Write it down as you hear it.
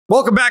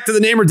Welcome back to the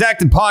Name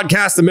Redacted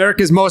podcast,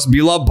 America's most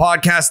beloved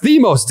podcast, the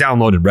most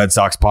downloaded Red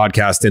Sox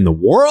podcast in the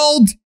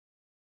world.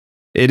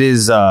 It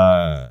is,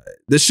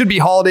 this should be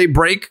holiday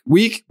break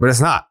week, but it's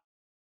not.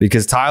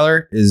 Because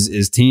Tyler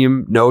is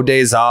team no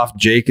days off.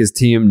 Jake is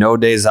team no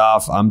days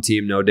off. I'm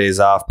team no days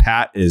off.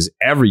 Pat is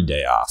every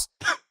day off.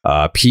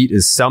 Pete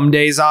is some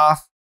days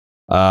off.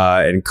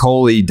 And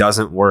Coley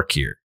doesn't work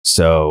here.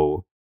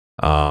 So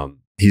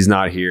he's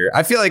not here.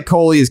 I feel like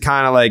Coley is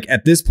kind of like,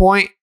 at this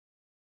point,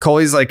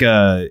 Coley's like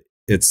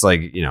it's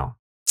like, you know,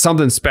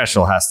 something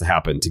special has to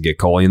happen to get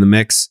Coley in the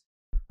mix.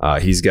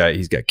 He's got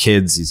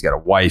kids. He's got a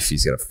wife.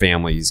 He's got a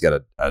family. He's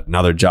got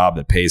another job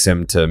that pays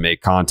him to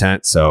make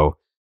content. So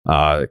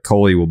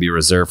Coley will be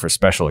reserved for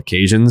special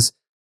occasions.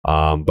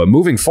 But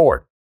moving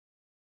forward,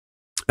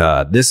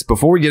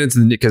 before we get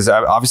into because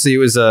obviously it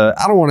was I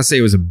don't want to say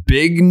it was a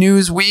big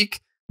news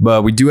week,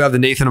 but we do have the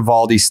Nathan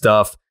Eovaldi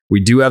stuff.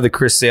 We do have the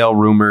Chris Sale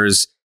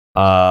rumors.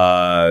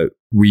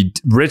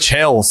 Rich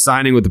Hill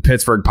signing with the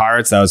Pittsburgh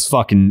Pirates. That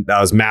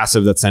was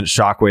massive. That sent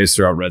shockwaves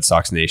throughout Red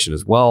Sox Nation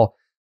as well.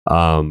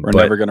 We're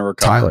never going to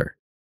recover. Tyler,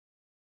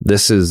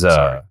 this is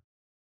the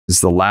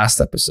last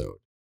episode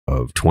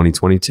of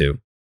 2022.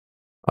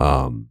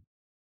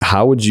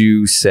 How would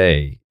you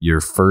say your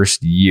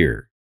first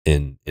year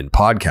in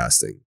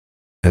podcasting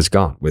has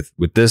gone with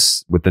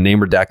the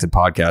Name Redacted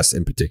podcast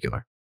in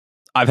particular?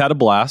 I've had a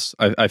blast.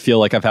 I feel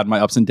like I've had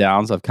my ups and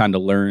downs. I've kind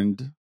of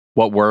learned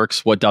what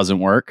works, what doesn't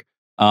work.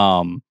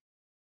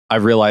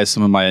 I've realized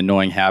some of my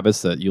annoying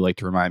habits that you like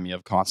to remind me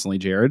of constantly,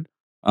 Jared.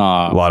 A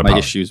lot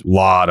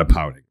of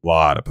pouting.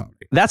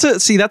 That's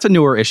a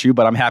newer issue,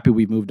 but I'm happy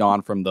we've moved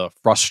on from the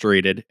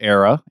frustrated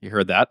era. You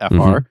heard that, FR.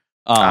 Mm-hmm.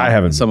 I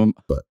haven't.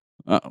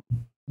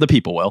 The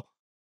people will.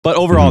 But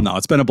overall, no,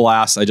 it's been a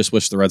blast. I just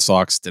wish the Red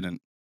Sox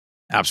didn't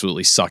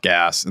absolutely suck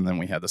ass, and then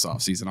we had this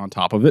offseason on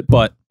top of it.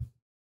 But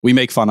we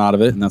make fun out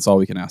of it, and that's all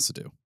we can ask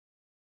to do.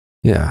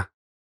 Yeah.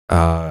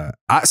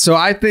 So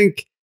I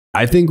think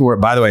we're,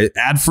 by the way,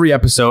 ad-free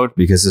episode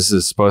because this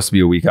is supposed to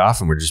be a week off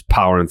and we're just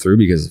powering through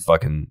because of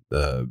fucking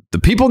the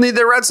people need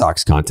their Red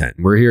Sox content.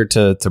 We're here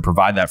to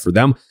provide that for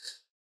them.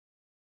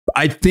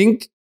 I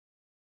think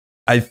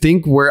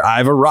where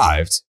I've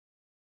arrived,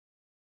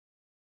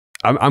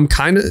 I'm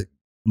kind of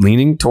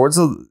leaning towards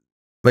a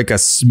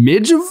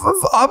smidge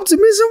of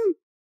optimism.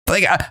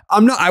 Like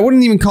I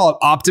wouldn't even call it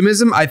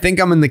optimism. I think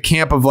I'm in the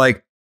camp of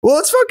like, well,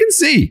 let's fucking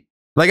see.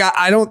 Like,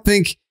 I don't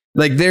think,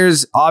 like,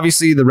 there's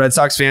obviously the Red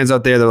Sox fans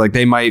out there. They're like,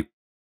 they might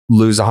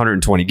lose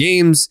 120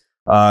 games.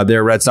 There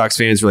are Red Sox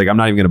fans who are like, I'm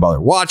not even going to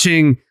bother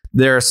watching.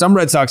 There are some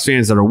Red Sox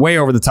fans that are way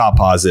over the top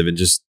positive and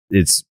just,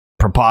 it's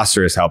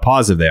preposterous how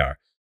positive they are.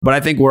 But I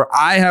think where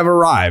I have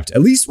arrived,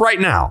 at least right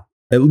now,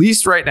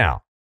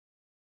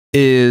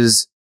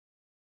 is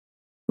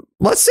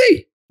let's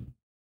see.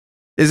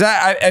 Is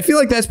that, I feel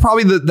like that's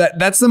probably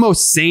that's the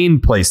most sane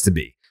place to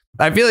be.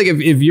 I feel like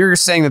if you're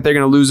saying that they're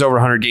going to lose over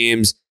 100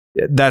 games,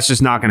 that's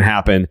just not going to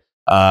happen.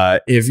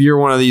 If you're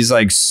one of these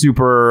like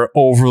super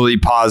overly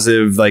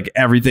positive, like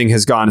everything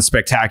has gone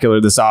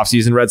spectacular this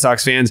offseason, Red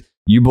Sox fans,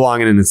 you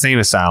belong in an insane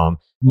asylum.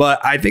 But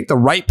I think the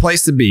right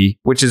place to be,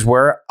 which is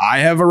where I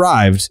have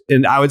arrived,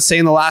 and I would say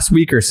in the last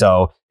week or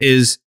so,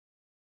 is,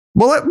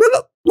 well,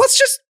 let's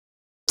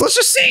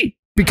just see.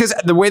 Because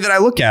the way that I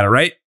look at it,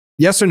 right?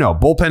 Yes or no?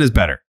 Bullpen is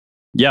better.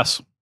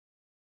 Yes.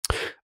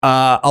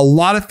 A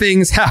lot of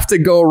things have to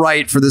go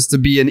right for this to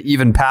be an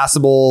even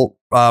passable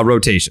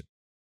rotation.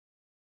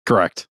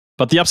 Correct.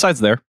 But the upside's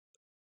there.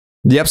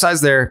 The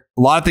upside's there.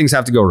 A lot of things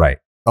have to go right.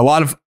 A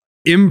lot of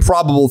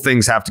improbable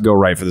things have to go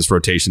right for this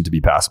rotation to be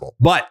passable.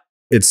 But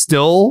it's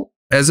still,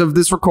 as of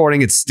this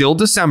recording, it's still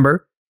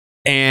December.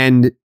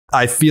 And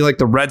I feel like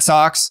the Red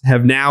Sox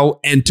have now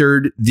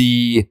entered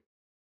the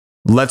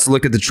let's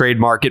look at the trade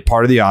market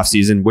part of the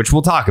offseason, which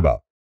we'll talk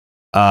about.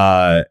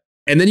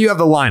 And then you have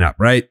the lineup,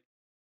 right?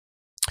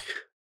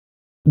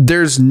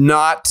 There's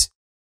not,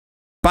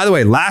 by the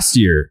way, last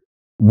year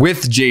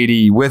with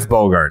JD, with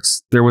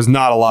Bogarts, there was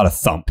not a lot of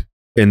thump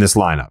in this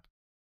lineup.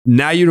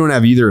 Now you don't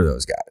have either of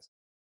those guys.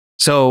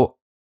 So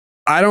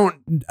I don't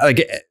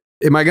like,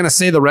 am I going to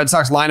say the Red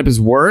Sox lineup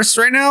is worse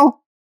right now?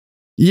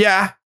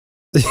 Yeah.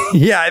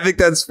 Yeah, I think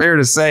that's fair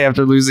to say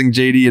after losing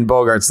JD and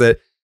Bogarts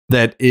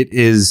that it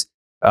is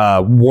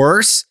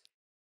worse.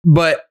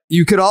 But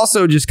you could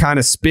also just kind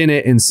of spin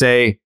it and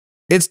say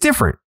it's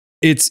different.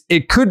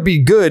 It could be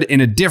good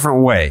in a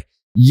different way.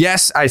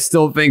 Yes, I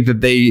still think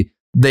that they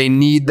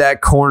need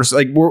that corner.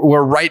 Like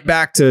we're right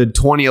back to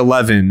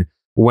 2011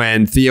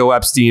 when Theo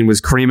Epstein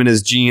was creaming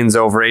his jeans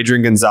over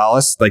Adrian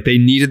Gonzalez. Like they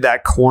needed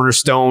that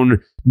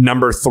cornerstone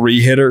number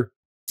 3 hitter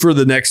for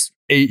the next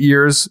 8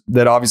 years.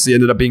 That obviously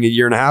ended up being a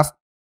year and a half.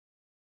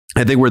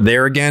 I think we're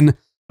there again.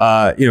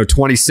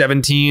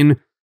 2017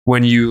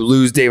 when you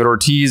lose David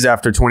Ortiz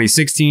after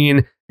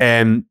 2016.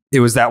 And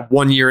it was that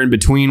 1 year in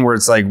between where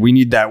it's like, we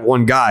need that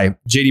one guy.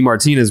 JD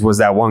Martinez was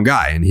that one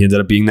guy. And he ended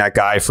up being that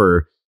guy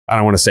for, I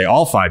don't want to say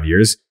all 5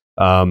 years.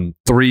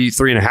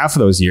 3.5 of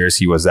those years,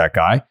 he was that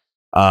guy.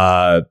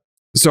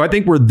 So I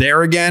think we're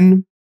there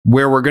again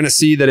where we're going to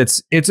see that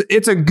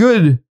it's a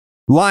good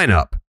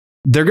lineup.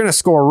 they're going to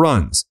score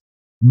runs,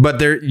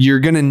 but you're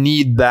going to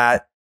need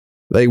that.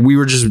 Like, we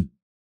were just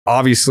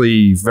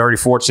obviously very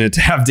fortunate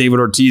to have David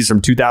Ortiz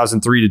from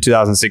 2003 to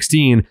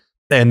 2016,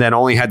 and then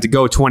only had to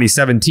go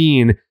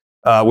 2017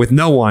 with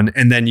no one,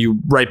 and then you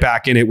right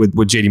back in it with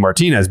JD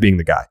Martinez being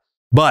the guy.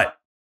 But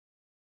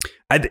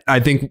I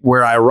think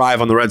where I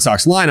arrive on the Red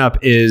Sox lineup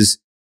is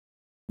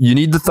you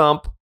need the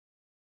thump,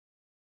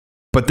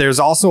 but there's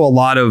also a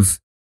lot of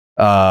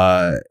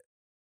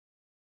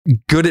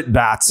good at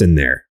bats in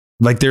there.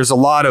 Like, there's a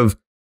lot of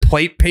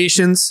plate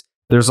patience.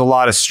 There's a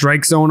lot of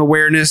strike zone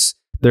awareness.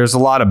 There's a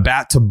lot of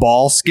bat to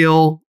ball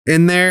skill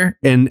in there.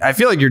 And I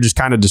feel like you're just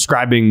kind of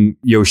describing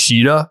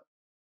Yoshida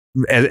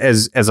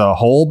as a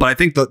whole, but I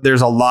think that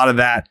there's a lot of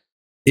that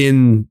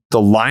in the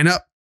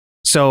lineup.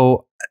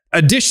 So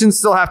additions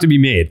still have to be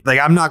made. Like,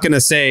 I'm not going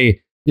to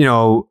say,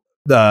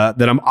 that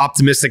I'm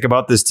optimistic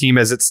about this team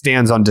as it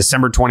stands on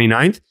December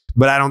 29th,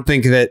 but I don't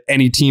think that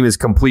any team is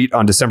complete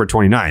on December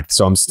 29th.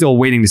 So I'm still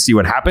waiting to see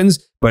what happens.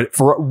 But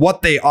for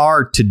what they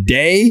are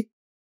today,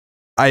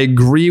 I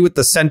agree with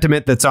the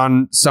sentiment that's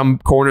on some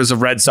corners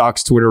of Red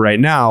Sox Twitter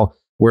right now,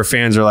 where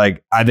fans are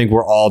like, I think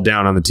we're all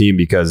down on the team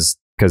because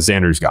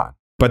Xander's gone.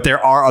 But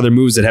there are other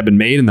moves that have been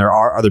made, and there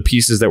are other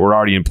pieces that were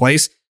already in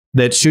place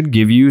that should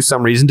give you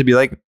some reason to be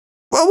like,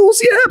 well, we'll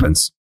see what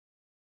happens.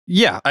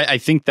 Yeah, I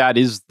think that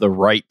is the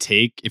right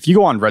take. If you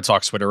go on Red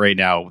Sox Twitter right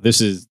now, this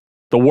is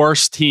the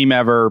worst team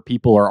ever.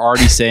 People are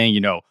already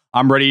saying,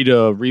 I'm ready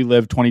to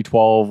relive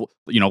 2012.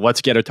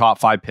 Let's get a top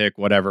 5 pick,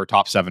 whatever,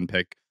 top 7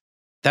 pick.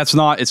 It's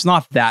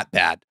not that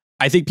bad.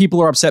 I think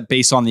people are upset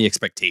based on the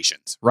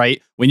expectations,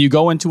 right? When you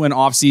go into an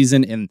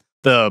offseason and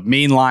the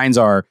main lines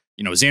are,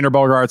 Xander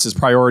Bogaerts is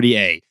priority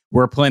A.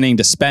 We're planning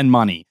to spend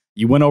money.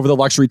 You went over the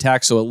luxury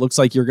tax, so it looks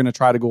like you're going to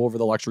try to go over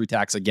the luxury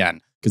tax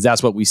again, because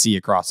that's what we see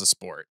across the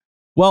sport.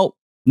 Well,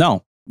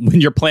 no. When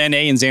your plan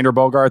A and Xander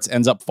Bogaerts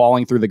ends up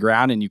falling through the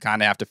ground and you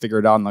kind of have to figure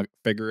it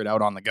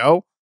out on the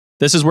go,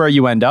 this is where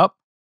you end up.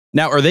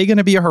 Now, are they going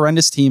to be a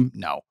horrendous team?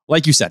 No.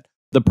 Like you said,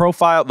 the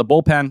profile, the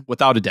bullpen,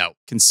 without a doubt,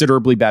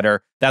 considerably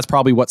better. That's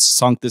probably what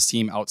sunk this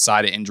team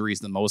outside of injuries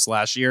the most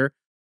last year.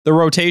 The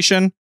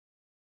rotation,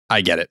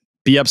 I get it.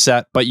 Be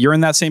upset, but you're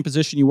in that same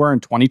position you were in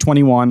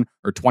 2021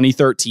 or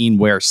 2013,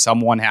 where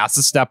someone has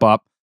to step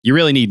up. You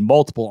really need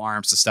multiple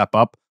arms to step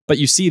up, but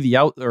you see the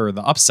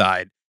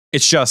upside.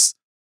 It's just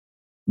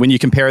when you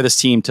compare this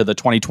team to the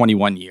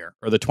 2021 year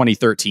or the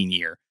 2013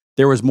 year,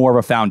 there was more of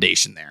a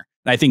foundation there.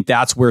 And I think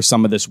that's where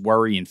some of this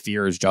worry and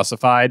fear is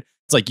justified.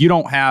 It's like you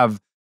don't have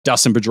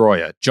Dustin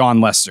Pedroia,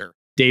 John Lester,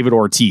 David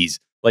Ortiz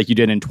like you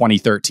did in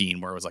 2013,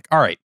 where it was like, all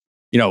right,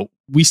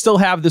 we still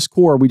have this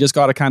core. We just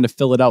got to kind of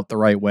fill it out the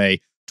right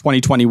way.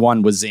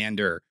 2021 was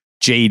Xander,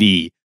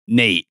 JD,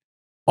 Nate,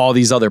 all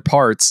these other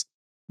parts.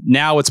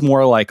 Now it's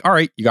more like, all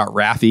right, you got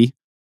Raffy,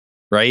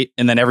 right?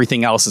 And then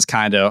everything else is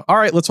kind of, all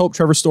right, let's hope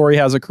Trevor Story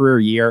has a career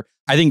year.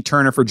 I think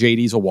Turner for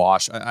JD's a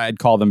wash. I'd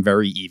call them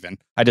very even.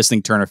 I just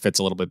think Turner fits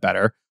a little bit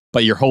better.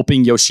 But you're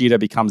hoping Yoshida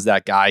becomes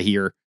that guy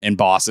here in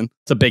Boston.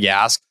 It's a big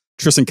ask.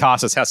 Tristan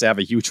Casas has to have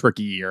a huge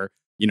rookie year.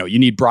 You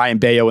need Brian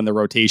Bayo in the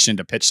rotation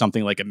to pitch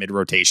something like a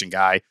mid-rotation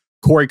guy.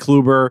 Corey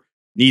Kluber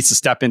needs to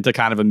step into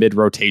kind of a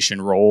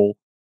mid-rotation role.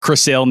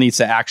 Chris Sale needs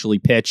to actually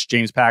pitch.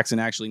 James Paxton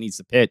actually needs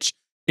to pitch.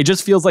 It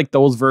just feels like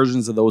those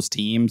versions of those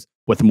teams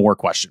with more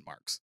question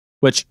marks,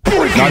 which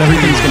not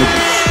everything's going to be.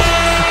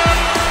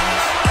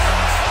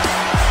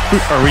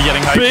 Are we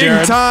getting hyped, Big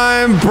Jared?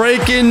 time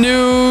breaking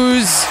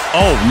news.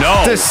 Oh,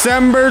 no.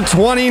 December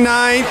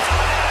 29th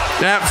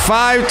at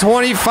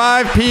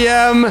 5:25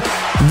 p.m.,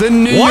 the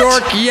New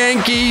York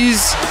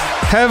Yankees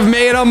have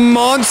made a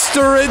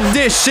monster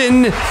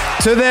addition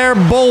to their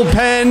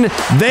bullpen.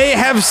 They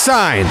have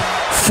signed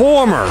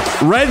former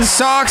Red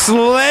Sox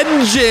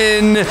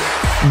legend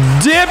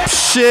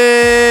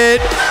dipshit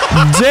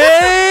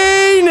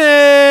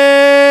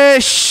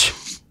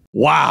Danish.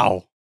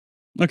 Wow.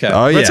 Okay.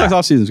 Oh, Red yeah. Sox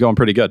offseason is going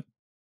pretty good.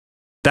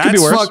 That's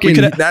worse.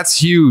 fucking, that's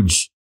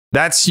huge.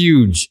 That's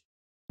huge.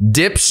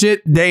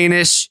 Dipshit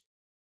Danish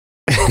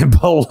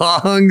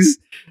belongs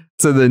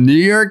to the New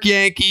York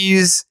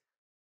Yankees.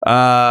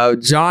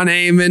 John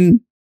Heyman,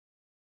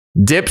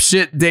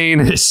 dipshit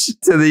Danish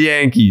to the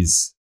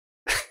Yankees.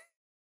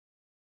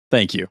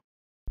 Thank you.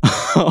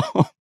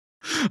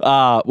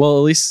 Well,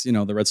 at least,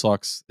 the Red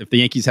Sox, if the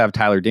Yankees have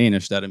Tyler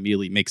Danish, that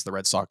immediately makes the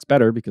Red Sox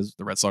better, because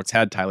the Red Sox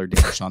had Tyler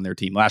Danish on their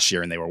team last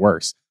year and they were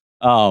worse.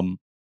 But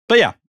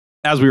yeah,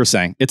 as we were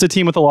saying, it's a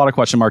team with a lot of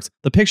question marks.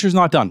 The picture's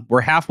not done.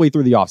 We're halfway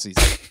through the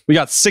offseason. We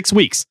got 6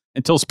 weeks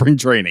until spring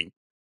training.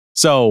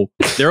 So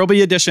there will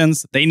be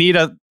additions. They need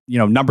a,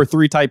 number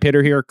 3 type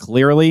hitter here,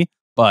 clearly,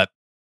 but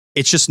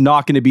it's just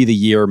not going to be the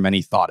year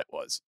many thought it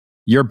was.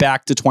 You're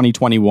back to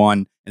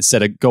 2021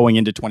 instead of going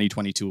into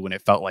 2022 when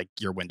it felt like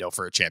your window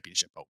for a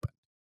championship open.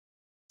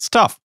 It's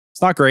tough.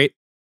 It's not great,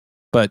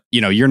 but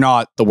you're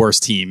not the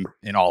worst team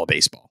in all of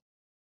baseball.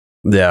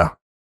 Yeah.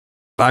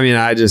 I mean,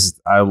 I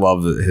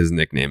love that his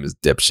nickname is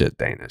dipshit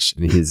Danish,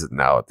 and he's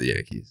now at the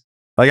Yankees.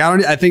 Like,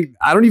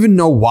 I don't even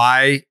know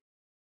why,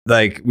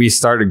 like, we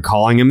started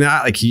calling him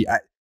that. Like,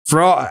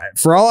 for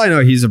all I know,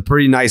 he's a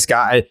pretty nice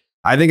guy.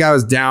 I think I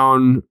was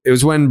down. It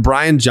was when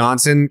Brian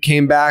Johnson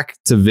came back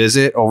to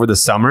visit over the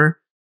summer,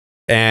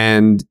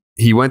 and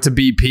he went to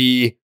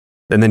BP,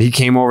 and then he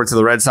came over to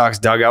the Red Sox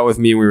dugout with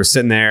me. And we were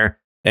sitting there,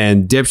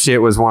 and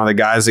Dipshit was one of the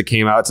guys that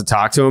came out to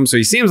talk to him. So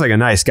he seems like a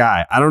nice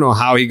guy. I don't know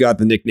how he got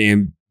the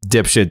nickname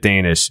Dipshit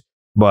Danish,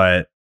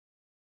 but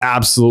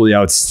absolutely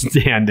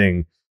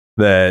outstanding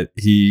that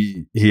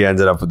he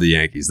ended up with the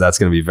Yankees. That's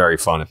going to be very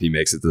fun if he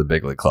makes it to the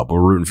big league club.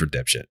 We're rooting for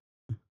Dipshit.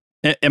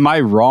 Am I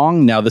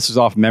wrong? Now, this is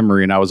off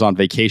memory and I was on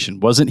vacation.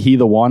 Wasn't he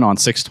the one on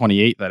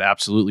 628 that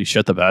absolutely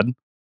shit the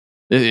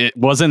bed?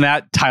 Wasn't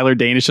that Tyler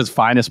Danish's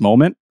finest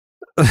moment?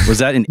 Was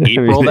that in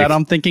April that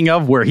I'm thinking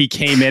of, where he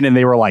came in and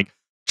they were like,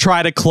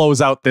 try to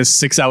close out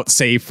this 6-out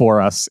save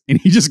for us,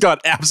 and he just got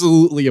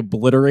absolutely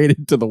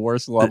obliterated to the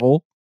worst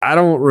level? I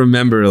don't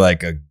remember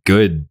like a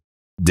good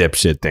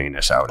Dipshit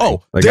Danish outing.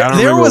 Oh, like I don't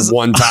remember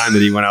one time that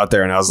he went out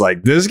there and I was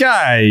like, this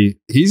guy,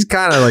 he's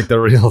kind of like the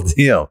real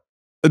deal.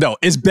 No,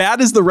 as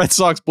bad as the Red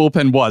Sox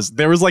bullpen was,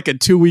 there was like a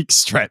 2-week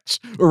stretch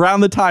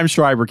around the time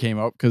Schreiber came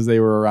out, because they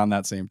were around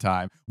that same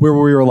time, where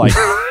we were like,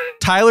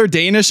 Tyler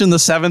Danish in the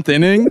 7th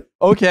inning.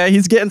 Okay,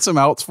 he's getting some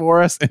outs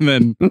for us. And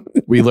then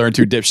we learned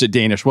who Dipshit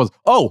Danish was.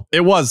 Oh,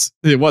 it was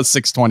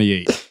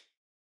 628.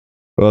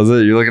 Was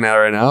it? You're looking at it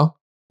right now?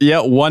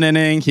 Yeah, 1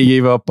 inning. He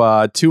gave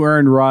up 2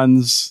 earned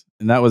runs.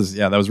 And that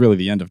was really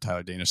the end of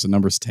Tyler Danish. The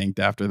numbers tanked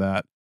after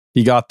that.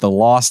 He got the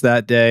loss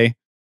that day.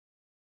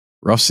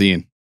 Rough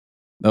scene.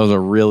 That was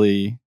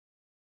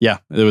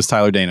it was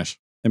Tyler Danish.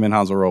 Him and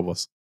Hansel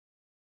Robles.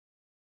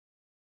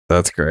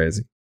 That's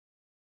crazy.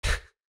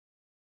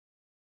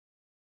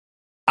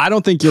 I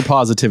don't think your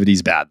positivity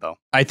is bad, though.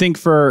 I think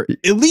for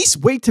at least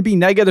wait to be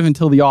negative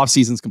until the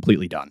offseason's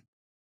completely done.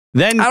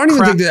 Then I don't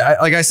even think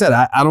that, like I said,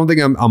 I don't think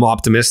I'm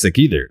optimistic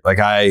either. Like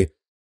I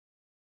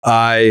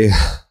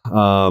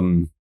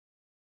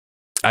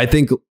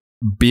think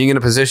being in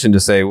a position to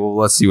say, well,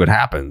 let's see what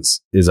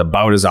happens is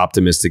about as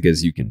optimistic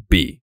as you can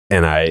be.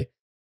 And I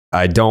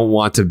don't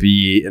want to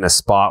be in a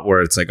spot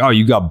where it's like, oh,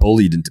 you got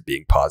bullied into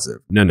being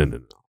positive. No.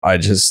 I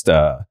just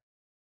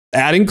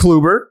adding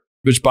Kluber,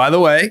 which, by the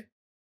way,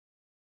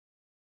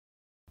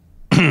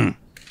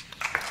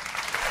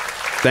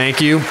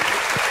 thank you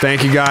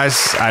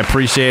guys. I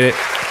appreciate it.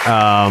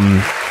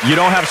 You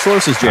don't have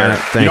sources, Jared.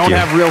 You don't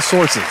have real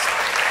sources.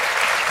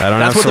 I don't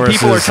That's have what sources, the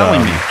people are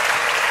telling me.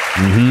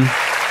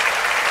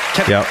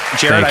 Yep.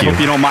 Jared, I hope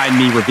you don't mind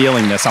me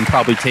revealing this. I'm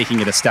probably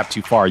taking it a step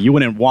too far. You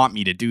wouldn't want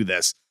me to do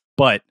this,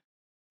 but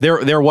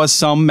there was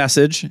some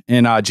message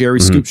in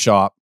Jerry's scoop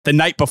shop the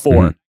night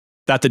before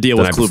that the deal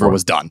with Kluber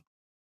was done.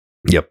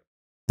 Yep.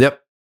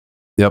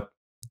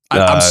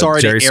 I'm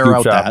sorry to air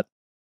out that.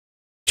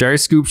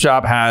 Jerry's Scoop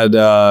Shop had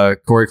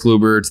Corey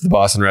Kluber to the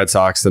Boston Red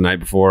Sox the night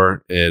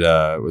before it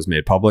was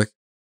made public.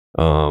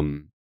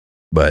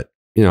 But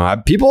you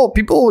know,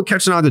 people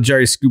catching on to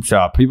Jerry's Scoop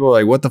Shop. People are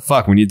like, what the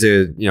fuck? We need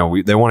to,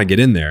 they want to get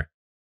in there.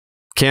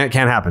 Can't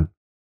happen.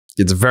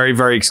 It's very,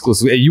 very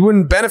exclusive. You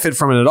wouldn't benefit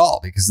from it at all,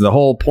 because the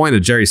whole point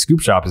of Jerry's Scoop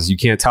Shop is you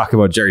can't talk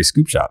about Jerry's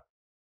Scoop Shop.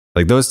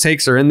 Like, those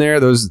takes are in there.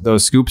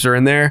 Those scoops are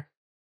in there.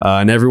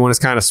 And everyone is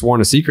kind of sworn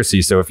to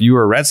secrecy. So if you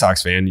were a Red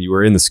Sox fan and you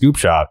were in the Scoop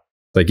Shop,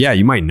 like, yeah,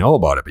 you might know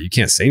about it, but you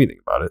can't say anything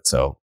about it.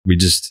 So you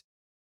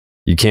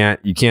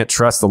can't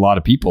trust a lot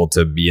of people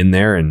to be in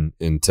there and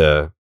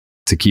to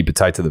keep it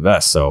tight to the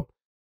vest. So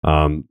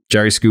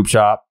Jerry's Scoop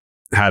Shop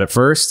had it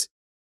first.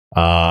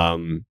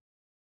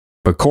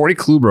 But Corey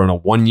Kluber on a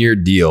 1-year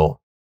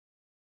deal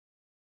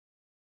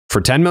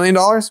for $10 million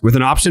with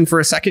an option for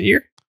a second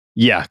year?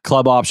 Yeah,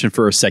 club option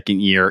for a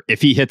second year.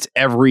 If he hits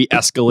every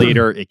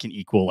escalator, it can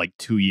equal like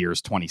 2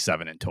 years,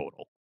 27 in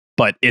total.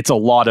 But it's a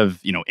lot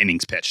of,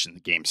 innings pitched and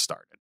the game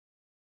started.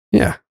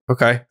 Yeah.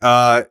 Okay.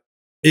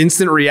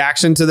 Instant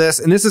reaction to this.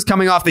 And this is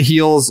coming off the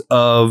heels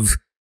of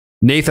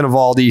Nathan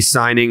Eovaldi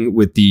signing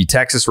with the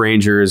Texas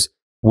Rangers,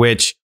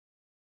 which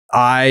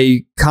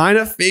I kind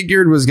of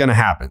figured was going to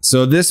happen.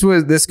 So this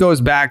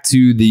goes back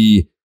to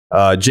the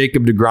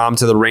Jacob deGrom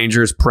to the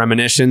Rangers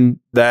premonition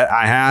that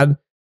I had,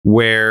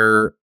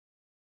 where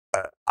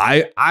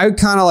I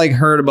kind of like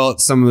heard about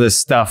some of this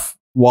stuff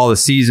while the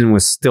season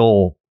was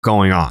still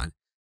going on.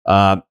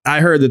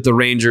 I heard that the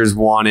Rangers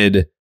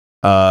wanted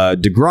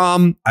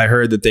deGrom. I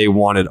heard that they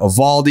wanted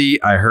Eovaldi.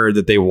 I heard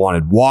that they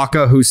wanted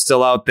Waka, who's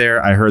still out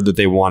there. I heard that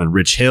they wanted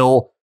Rich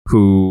Hill,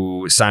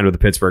 who signed with the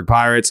Pittsburgh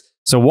Pirates.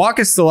 So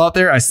Waka's still out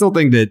there. I still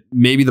think that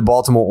maybe the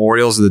Baltimore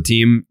Orioles are the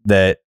team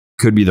that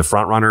could be the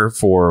front runner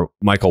for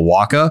Michael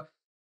Waka.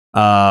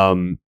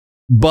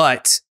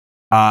 But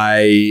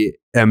I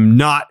am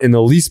not in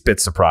the least bit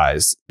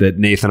surprised that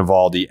Nathan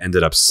Eovaldi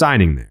ended up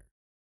signing there.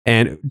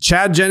 And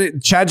Chad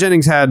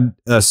Jennings had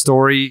a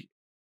story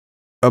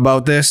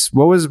about this.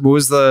 What was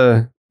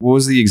the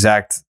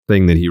exact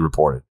thing that he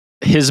reported?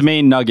 His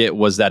main nugget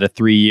was that a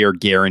 3-year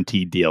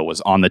guaranteed deal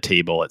was on the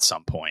table at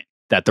some point,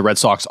 that the Red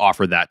Sox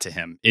offered that to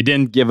him. It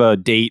didn't give a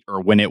date or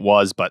when it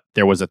was, but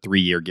there was a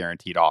 3-year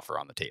guaranteed offer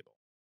on the table.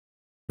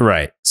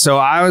 Right. So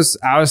I was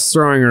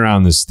throwing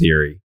around this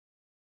theory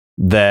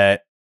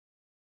that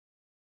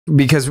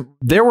because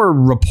there were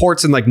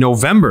reports in like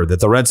November that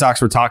the Red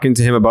Sox were talking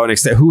to him about an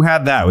extent. Who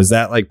had that? Was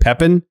that like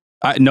Pepin?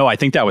 No, I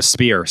think that was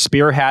Spear.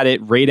 Spear had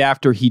it right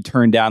after he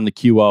turned down the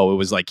QO. It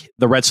was like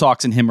the Red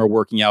Sox and him are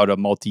working out a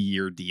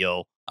multi-year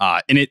deal.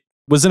 And it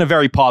was in a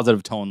very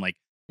positive tone. Like,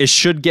 it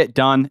should get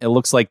done. It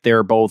looks like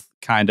they're both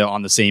kind of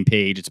on the same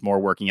page. It's more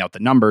working out the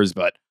numbers.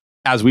 But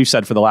as we've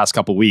said for the last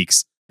couple of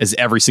weeks, as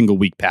every single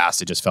week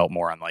passed, it just felt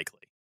more unlikely.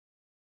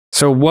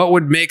 So what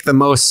would make the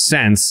most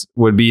sense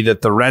would be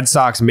that the Red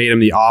Sox made him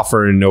the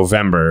offer in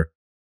November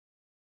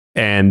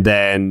and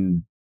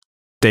then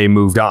they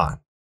moved on.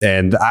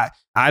 And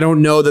I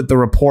don't know that the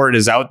report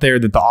is out there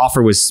that the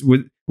offer was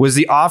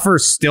the offer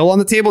still on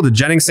the table? Did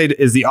Jennings say,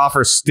 is the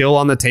offer still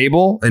on the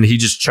table and he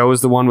just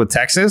chose the one with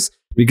Texas?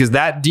 Because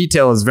that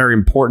detail is very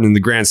important in the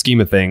grand scheme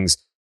of things.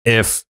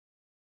 If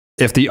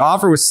the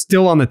offer was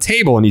still on the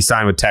table and he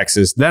signed with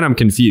Texas, then I'm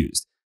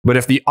confused. But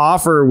if the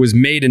offer was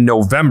made in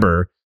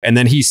November and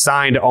then he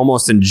signed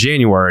almost in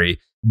January,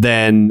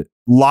 then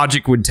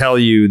logic would tell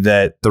you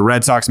that the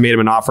Red Sox made him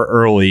an offer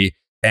early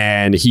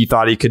and he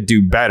thought he could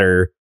do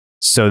better,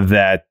 so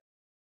that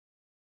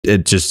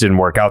it just didn't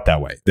work out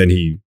that way. Then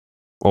he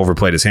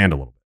overplayed his hand a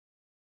little bit.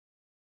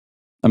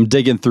 I'm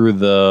digging through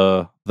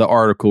the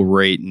article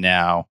right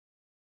now.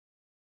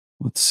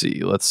 Let's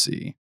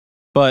see.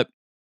 But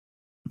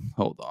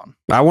hold on.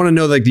 I want to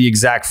know like the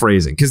exact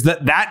phrasing, because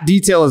that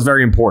detail is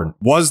very important.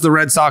 Was the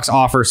Red Sox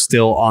offer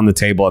still on the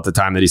table at the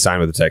time that he signed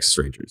with the Texas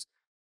Rangers?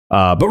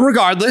 But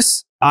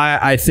regardless,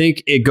 I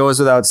think it goes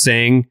without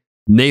saying,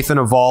 Nathan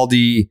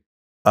Eovaldi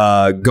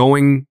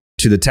going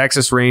to the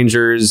Texas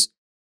Rangers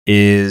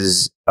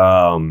is,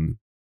 I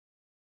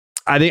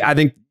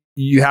think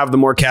you have the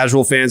more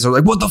casual fans who are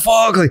like, what the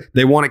fuck? Like,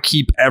 they want to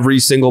keep every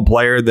single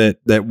player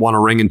that won a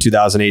ring in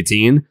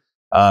 2018.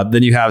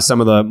 Then you have some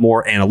of the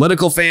more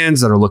analytical fans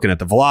that are looking at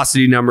the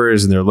velocity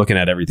numbers and they're looking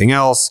at everything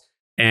else.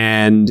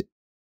 And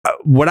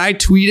what I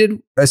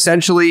tweeted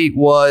essentially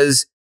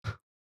was,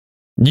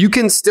 you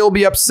can still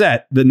be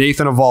upset that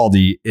Nathan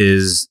Eovaldi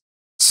is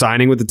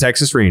signing with the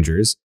Texas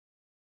Rangers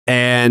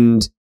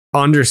and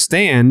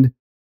understand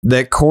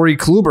that Corey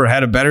Kluber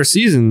had a better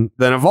season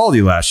than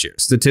Eovaldi last year.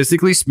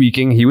 Statistically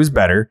speaking, he was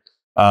better.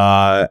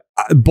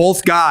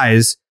 Both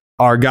guys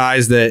are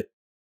guys that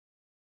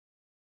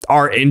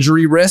are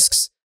injury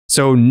risks.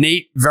 So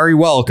Nate very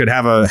well could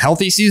have a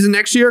healthy season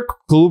next year.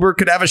 Kluber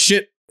could have a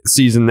shit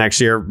season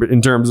next year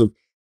in terms of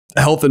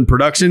health and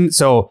production.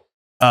 So,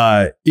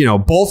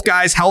 both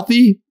guys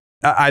healthy.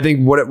 I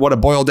think what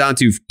it boiled down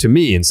to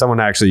me, and someone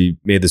actually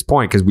made this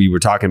point because we were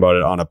talking about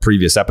it on a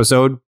previous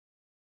episode,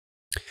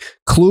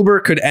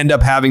 Kluber could end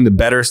up having the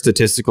better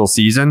statistical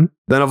season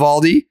than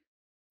Eovaldi.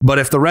 But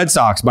if the Red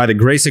Sox, by the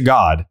grace of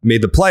God,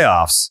 made the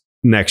playoffs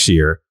next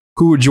year,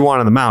 who would you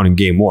want on the mound in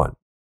game one?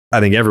 I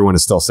think everyone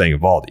is still saying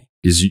Eovaldi,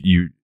 because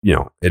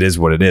it is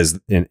what it is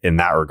in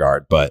that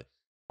regard. But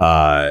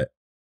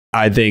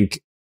I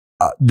think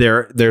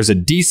there's a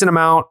decent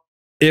amount,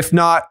 if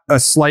not a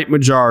slight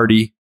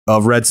majority,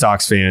 of Red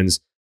Sox fans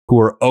who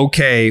are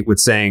okay with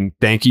saying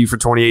thank you for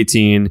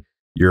 2018.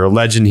 You're a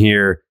legend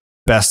here.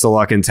 Best of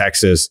luck in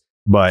Texas.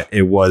 But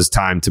it was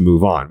time to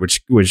move on,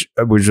 which was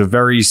a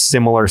very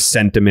similar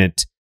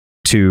sentiment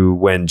to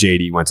when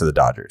JD went to the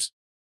Dodgers.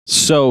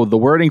 So the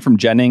wording from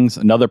Jennings,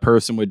 another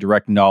person with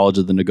direct knowledge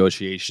of the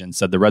negotiation,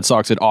 said the Red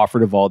Sox had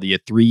offered Eovaldi a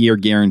 3-year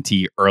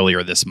guarantee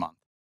earlier this month.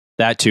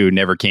 That too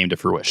never came to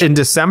fruition. In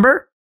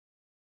December?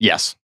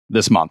 Yes,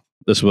 this month.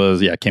 This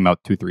was, came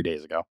out 2-3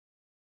 days ago.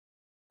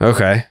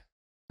 Okay.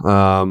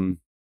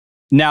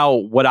 Now,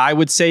 what I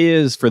would say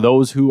is, for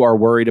those who are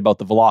worried about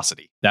the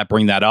velocity, that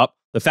bring that up,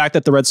 the fact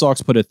that the Red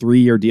Sox put a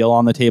 3-year deal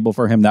on the table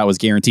for him that was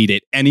guaranteed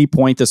at any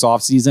point this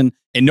offseason,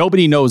 and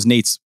nobody knows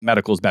Nate's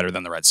medicals better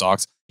than the Red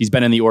Sox. He's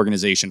been in the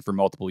organization for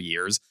multiple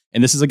years,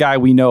 and this is a guy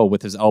we know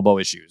with his elbow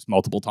issues,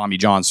 multiple Tommy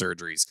John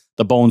surgeries,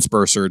 the bone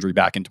spur surgery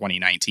back in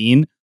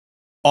 2019.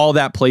 All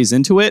that plays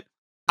into it.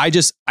 I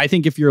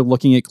think if you're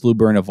looking at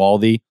Kluber and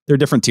Eovaldi, they're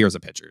different tiers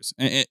of pitchers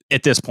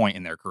at this point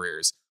in their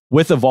careers.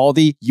 With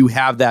Eovaldi, you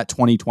have that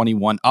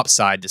 2021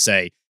 upside to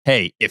say,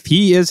 hey, if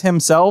he is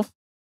himself,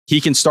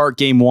 he can start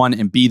game one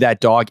and be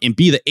that dog and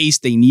be the ace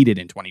they needed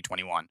in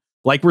 2021.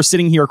 Like, we're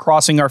sitting here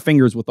crossing our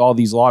fingers with all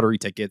these lottery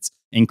tickets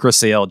in Chris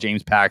Sale,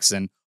 James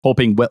Paxton,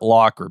 hoping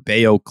Whitlock or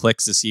Bayo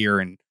clicks this year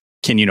and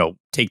can,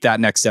 take that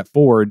next step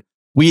forward.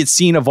 We had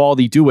seen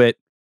Eovaldi do it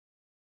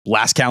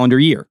last calendar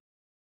year.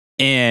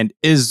 And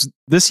is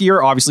this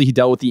year, obviously he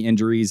dealt with the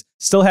injuries,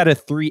 still had a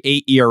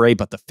 3.8 ERA,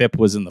 but the FIP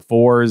was in the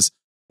 4s,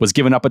 was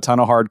giving up a ton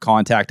of hard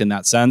contact in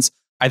that sense.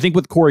 I think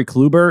with Corey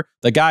Kluber,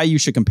 the guy you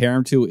should compare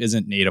him to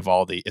isn't Nate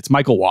Eovaldi. It's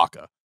Michael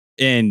Wacha.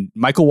 And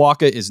Michael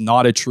Wacha is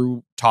not a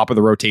true top of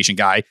the rotation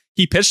guy.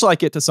 He pitched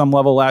like it to some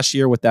level last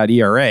year with that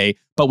ERA,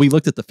 but we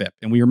looked at the FIP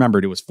and we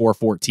remembered it was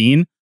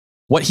 4.14.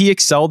 What he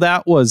excelled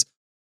at was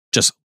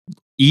just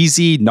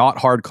easy, not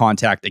hard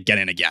contact again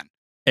and again.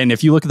 And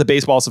if you look at the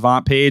Baseball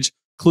Savant page,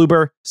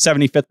 Kluber,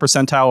 75th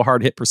percentile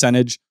hard hit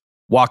percentage.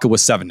 Wacha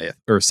was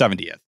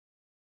 70th.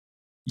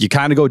 You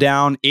kind of go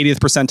down, 80th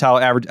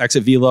percentile average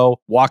exit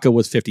velo. Wacha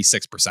was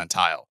 56th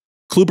percentile.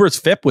 Kluber's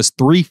FIP was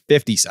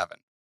 357.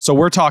 So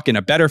we're talking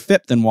a better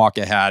FIP than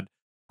Wacha had.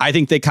 I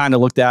think they kind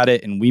of looked at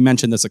it, and we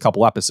mentioned this a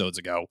couple episodes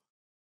ago.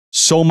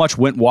 So much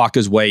went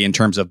Wacha's way in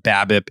terms of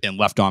BABIP and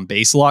left on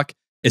base luck.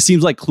 It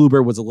seems like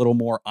Kluber was a little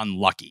more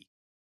unlucky.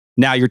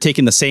 Now you're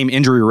taking the same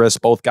injury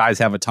risk. Both guys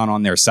have a ton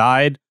on their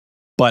side,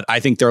 but I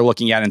think they're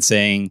looking at it and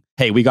saying,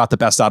 hey, we got the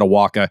best out of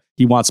Wacha.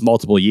 He wants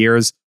multiple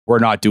years. We're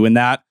not doing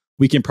that.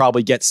 We can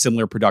probably get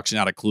similar production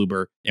out of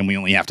Kluber, and we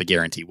only have to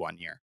guarantee 1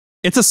 year.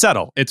 It's a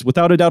settle. It's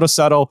without a doubt a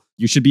settle.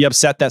 You should be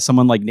upset that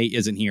someone like Nate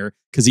isn't here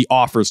because he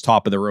offers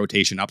top of the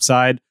rotation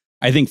upside.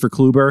 I think for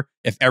Kluber,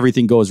 if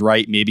everything goes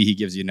right, maybe he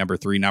gives you number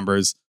 3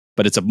 numbers,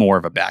 but it's more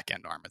of a back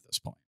end arm at this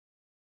point.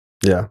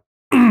 Yeah.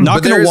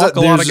 Not going to walk a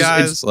lot of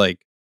guys.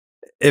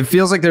 It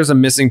feels like there's a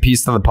missing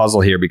piece to the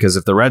puzzle here, because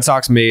if the Red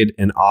Sox made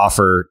an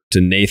offer to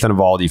Nathan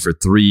Eovaldi for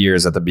 3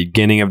 years at the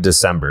beginning of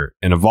December,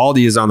 and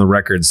Eovaldi is on the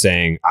record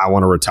saying, I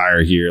want to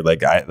retire here.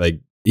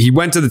 He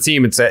went to the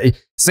team and said,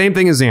 same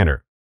thing as Xander.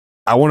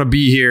 I want to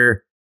be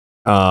here.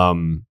 I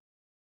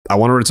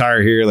want to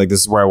retire here. Like, this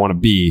is where I want to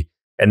be.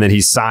 And then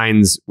he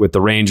signs with the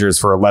Rangers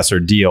for a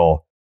lesser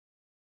deal.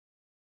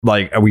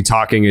 Like, are we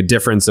talking a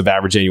difference of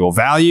average annual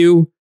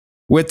value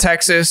with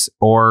Texas,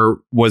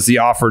 or was the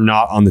offer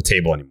not on the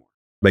table anymore?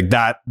 Like,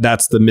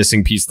 that's the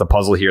missing piece of the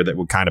puzzle here that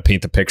would kind of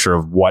paint the picture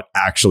of what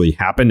actually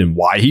happened and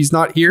why he's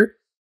not here.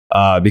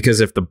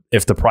 Because if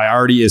the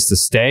priority is to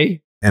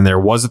stay, and there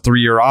was a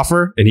 3-year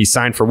offer, and he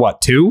signed for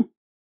what, 2?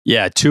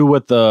 Yeah, 2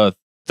 with the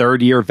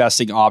 3rd-year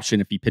vesting option.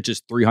 If he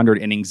pitches 300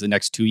 innings the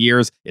next 2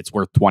 years, it's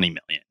worth $20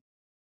 million.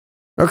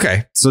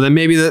 Okay, so then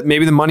maybe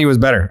the money was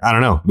better. I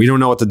don't know. We don't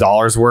know what the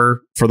dollars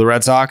were for the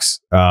Red Sox.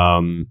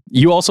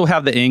 You also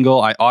have the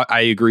angle.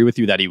 I agree with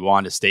you that he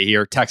wanted to stay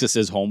here. Texas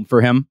is home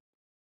for him,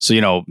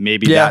 so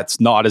maybe that's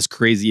not as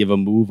crazy of a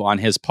move on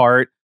his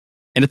part.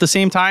 And at the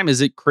same time, is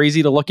it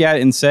crazy to look at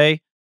it and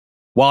say,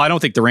 well, I don't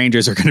think the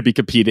Rangers are going to be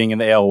competing in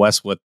the AL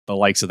West with the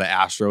likes of the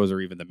Astros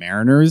or even the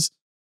Mariners.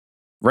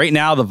 Right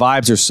now, the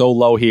vibes are so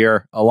low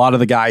here. A lot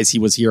of the guys he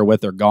was here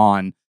with are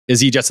gone.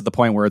 Is he just at the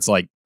point where it's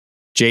like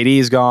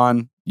JD's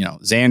gone,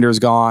 Xander's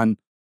gone?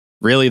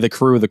 Really, the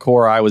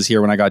core I was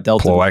here when I got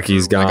dealt.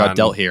 Plawecki's gone. I got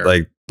dealt here.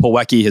 Like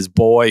Plawecki, his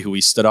boy, who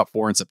he stood up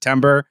for in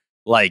September.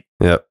 Like,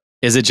 yep.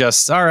 Is it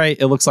just, all right,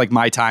 it looks like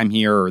my time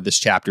here or this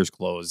chapter's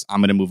closed.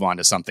 I'm going to move on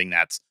to something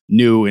that's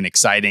new and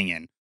exciting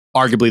and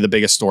arguably the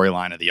biggest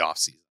storyline of the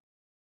offseason.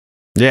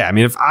 Yeah, I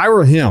mean, if I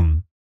were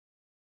him,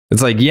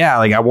 it's like, yeah,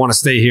 like I want to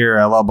stay here.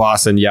 I love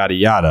Boston, yada,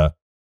 yada.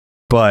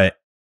 But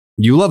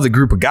you love the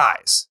group of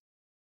guys.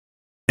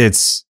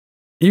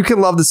 You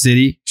can love the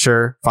city,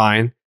 sure,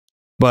 fine.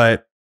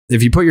 But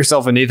if you put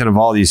yourself in Nathan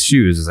Eovaldi's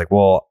shoes, it's like,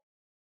 well,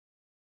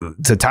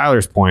 to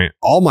Tyler's point,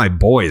 all my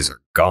boys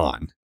are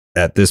gone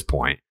at this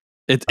point.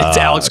 It's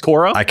Alex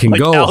Cora. I can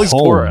go Alex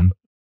home. Cora.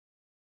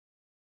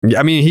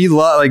 I mean,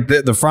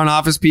 the front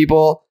office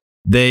people,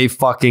 they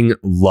fucking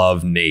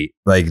love Nate.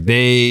 Like,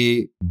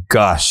 they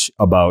gush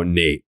about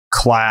Nate.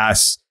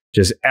 Class,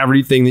 just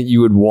everything that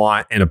you would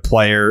want in a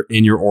player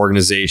in your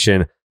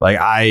organization. Like,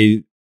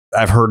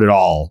 I've heard it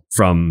all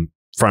from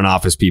front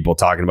office people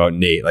talking about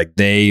Nate. Like,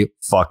 they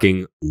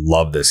fucking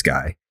love this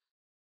guy.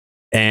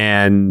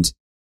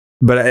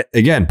 But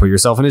again, put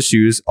yourself in his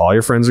shoes. All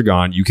your friends are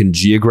gone. You can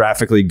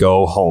geographically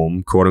go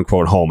home, quote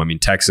unquote home. I mean,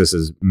 Texas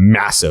is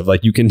massive.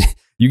 Like, you can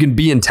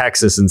be in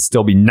Texas and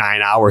still be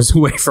 9 hours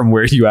away from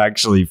where you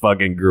actually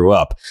fucking grew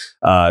up.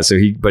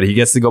 But he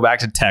gets to go back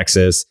to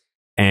Texas.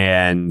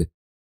 And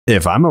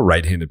if I'm a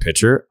right-handed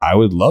pitcher, I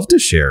would love to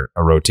share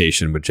a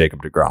rotation with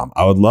Jacob deGrom.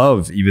 I would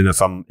love, even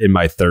if I'm in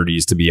my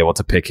 30s, to be able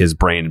to pick his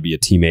brain and be a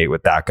teammate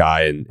with that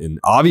guy. And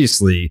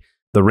obviously,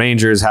 the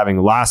Rangers, having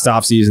last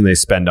offseason, they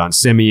spend on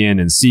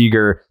Semien and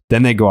Seager.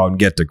 Then they go out and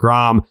get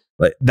deGrom.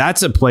 Like,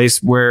 that's a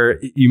place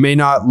where you may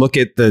not look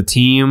at the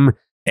team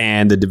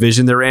and the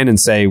division they're in and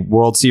say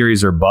World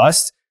Series or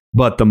bust,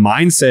 but the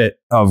mindset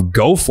of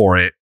go for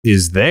it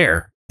is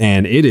there.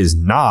 And it is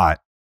not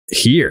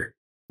here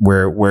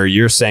where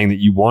you're saying that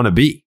you want to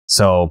be.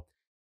 So,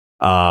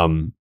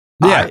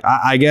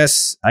 I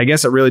guess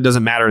it really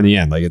doesn't matter in the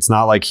end. Like, it's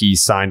not like he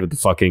signed with the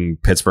fucking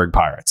Pittsburgh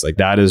Pirates. Like,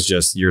 that is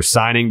just, you're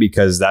signing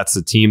because that's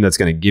the team that's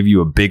going to give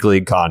you a big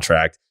league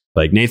contract.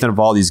 Like, Nathan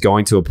Eovaldi's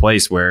going to a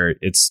place where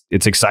it's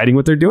exciting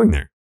what they're doing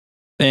there.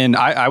 And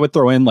I would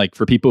throw in, like,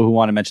 for people who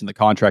want to mention the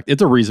contract,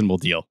 it's a reasonable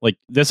deal. Like,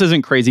 this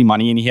isn't crazy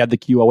money, and he had the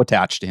QO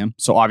attached to him.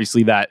 So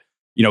obviously that,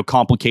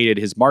 complicated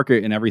his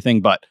market and everything.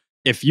 But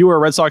if you were a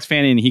Red Sox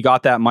fan and he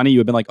got that money, you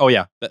would have been like, oh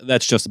yeah,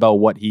 that's just about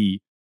what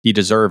he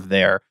deserved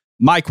there.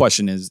 My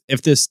question is,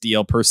 if this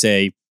deal per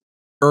se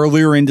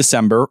earlier in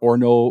December or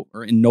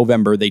in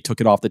November, they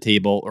took it off the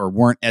table or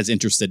weren't as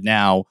interested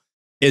now,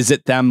 is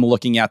it them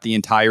looking at the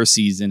entire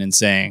season and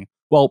saying,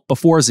 well,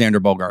 before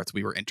Xander Bogaerts,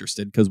 we were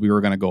interested because we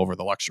were going to go over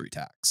the luxury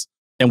tax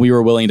and we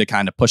were willing to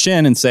kind of push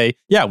in and say,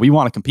 yeah, we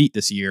want to compete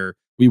this year.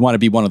 We want to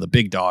be one of the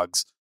big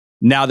dogs.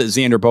 Now that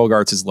Xander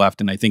Bogaerts is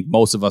left, and I think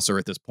most of us are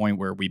at this point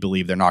where we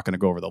believe they're not going to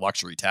go over the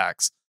luxury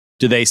tax,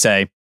 do they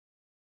say,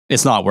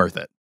 it's not worth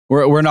it?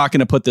 We're not going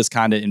to put this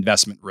kind of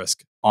investment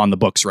risk on the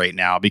books right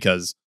now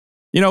because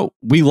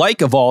we like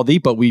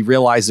Eovaldi, but we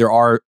realize there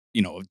are,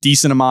 a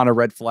decent amount of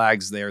red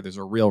flags there. There's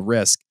a real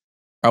risk.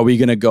 Are we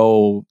going to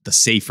go the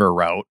safer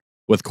route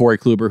with Corey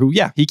Kluber, who,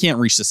 he can't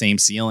reach the same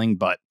ceiling,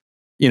 but,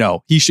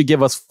 he should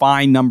give us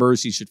fine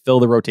numbers. He should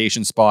fill the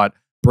rotation spot,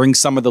 bring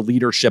some of the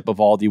leadership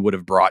Eovaldi would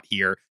have brought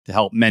here to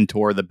help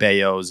mentor the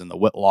Bayos and the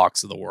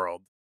Whitlocks of the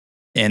world.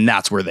 And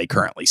that's where they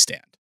currently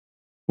stand.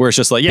 Where it's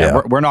just like,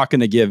 we're not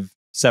going to give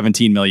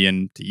 $17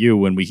 million to you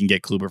when we can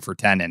get Kluber for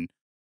 10 and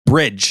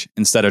bridge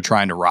instead of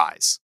trying to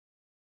rise.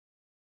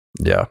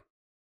 Yeah.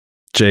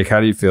 Jake, how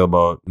do you feel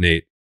about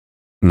Nate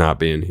not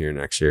being here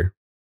next year?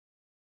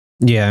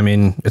 Yeah, I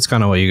mean, it's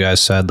kind of what you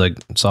guys said. Like,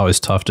 it's always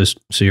tough to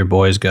see your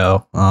boys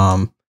go.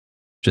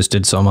 Just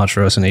did so much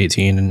for us in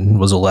 18 and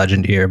was a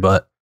legend here.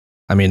 But,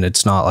 I mean,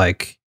 it's not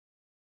like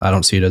I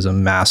don't see it as a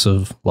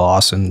massive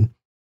loss. And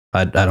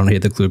I don't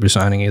hate the Kluber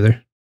signing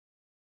either.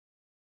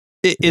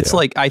 It's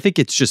like, I think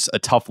it's just a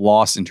tough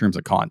loss in terms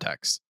of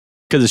context.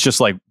 Because it's just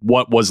like,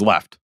 what was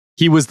left?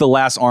 He was the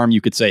last arm you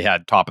could say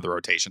had top of the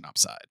rotation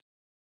upside.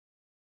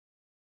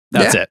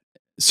 That's it.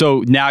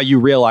 So now you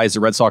realize the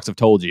Red Sox have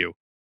told you,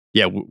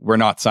 we're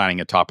not signing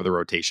a top of the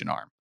rotation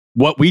arm.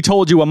 What we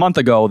told you a month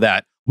ago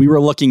that we were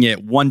looking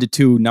at 1 to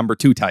 2 number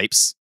 2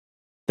 types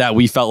that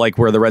we felt like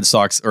were the Red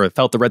Sox, or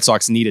felt the Red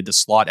Sox needed to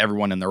slot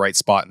everyone in the right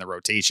spot in the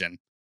rotation.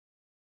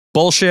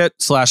 Bullshit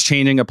 /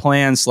 changing a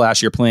plan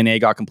 / your plan A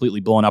got completely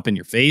blown up in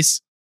your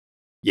face.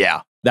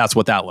 Yeah, that's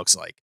what that looks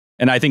like.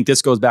 And I think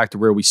this goes back to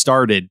where we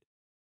started.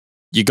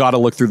 You got to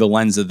look through the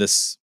lens of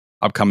this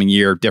upcoming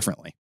year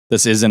differently.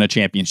 This isn't a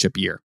championship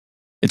year.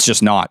 It's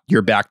just not.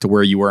 You're back to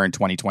where you were in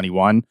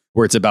 2021,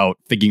 where it's about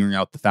figuring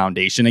out the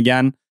foundation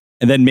again.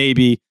 And then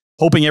maybe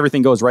hoping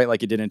everything goes right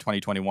like it did in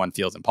 2021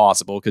 feels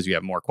impossible because you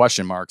have more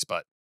question marks.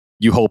 But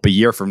you hope a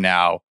year from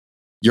now,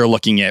 you're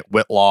looking at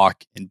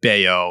Whitlock and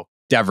Bayo,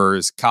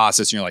 Devers,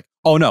 Casas, and you're like,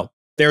 oh no,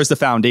 there's the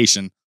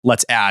foundation.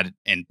 Let's add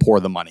and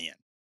pour the money in.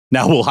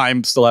 Now, will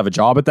Heim still have a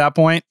job at that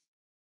point?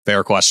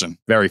 Fair question.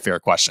 Very fair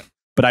question.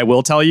 But I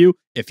will tell you,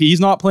 if he's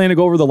not planning to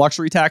go over the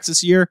luxury tax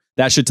this year,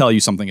 that should tell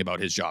you something about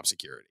his job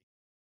security.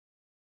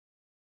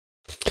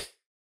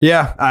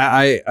 Yeah,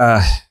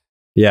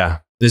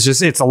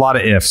 it's a lot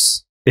of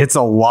ifs. It's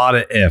a lot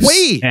of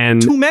ifs.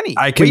 And too many.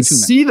 I can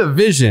see the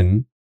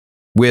vision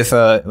with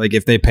like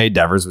if they pay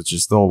Devers, which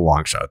is still a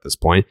long shot at this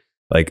point,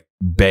 like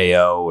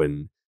Bayo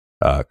and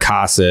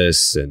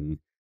Casas and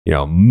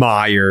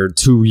Meyer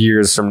 2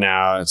 years from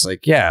now. It's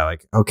like,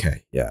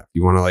 okay, if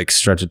you want to like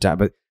stretch it down,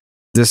 but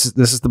this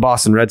is the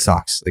Boston Red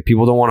Sox. Like,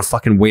 people don't want to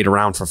fucking wait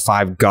around for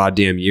 5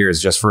 goddamn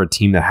years just for a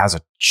team that has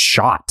a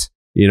shot.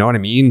 You know what I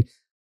mean?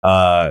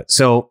 I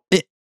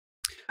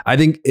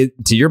think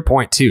to your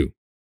point too,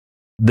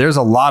 there's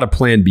a lot of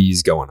plan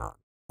Bs going on.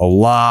 A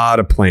lot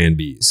of plan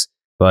Bs.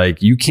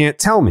 Like, you can't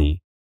tell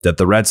me that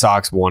the Red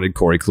Sox wanted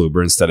Corey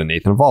Kluber instead of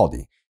Nathan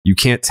Eovaldi. You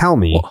can't tell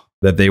me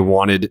that they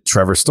wanted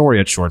Trevor Story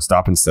at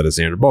shortstop instead of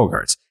Xander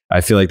Bogaerts. I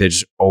feel like they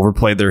just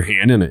overplayed their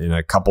hand in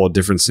a couple of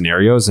different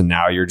scenarios, and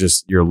now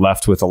you're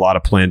left with a lot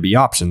of plan B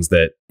options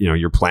that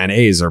your plan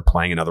A's are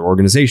playing in other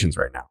organizations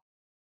right now.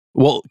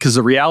 Well, because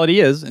the reality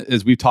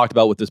is we've talked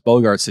about with this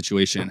Bogaerts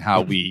situation,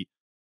 how we've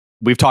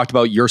talked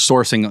about your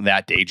sourcing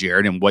that day,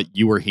 Jared, and what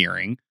you were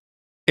hearing.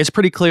 It's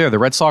pretty clear the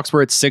Red Sox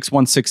were at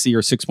 6-160 or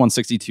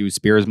 6-162.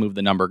 Spears moved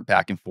the number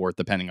back and forth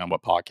depending on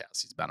what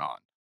podcast he's been on.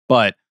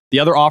 But the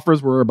other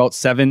offers were about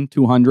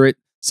 7-200,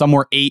 some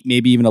were 8,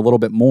 maybe even a little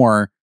bit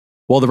more.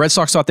 Well, the Red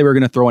Sox thought they were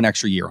going to throw an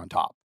extra year on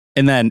top.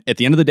 And then at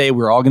the end of the day, we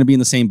were all going to be in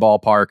the same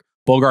ballpark.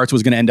 Bogaerts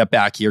was going to end up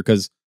back here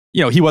because,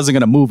 he wasn't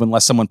going to move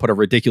unless someone put a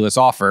ridiculous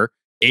offer.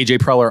 AJ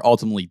Preller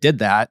ultimately did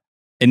that.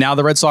 And now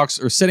the Red Sox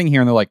are sitting here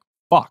and they're like,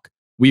 fuck.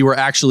 We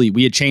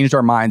had changed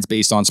our minds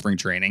based on spring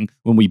training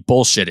when we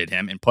bullshitted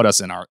him and put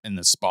us in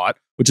this spot,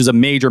 which is a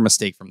major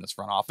mistake from this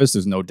front office.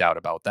 There's no doubt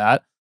about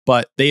that.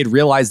 But they had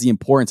realized the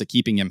importance of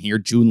keeping him here.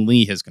 June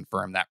Lee has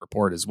confirmed that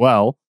report as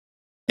well.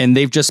 And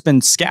they've just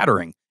been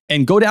scattering.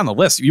 And go down the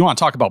list. You want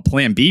to talk about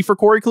plan B for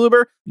Corey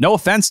Kluber? No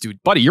offense,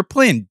 dude. Buddy, you're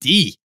plan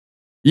D.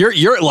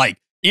 You're like,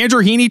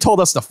 Andrew Heaney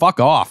told us to fuck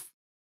off.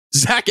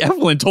 Zach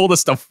Eflin told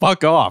us to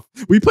fuck off.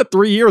 We put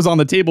 3 years on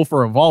the table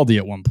for Eovaldi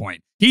at one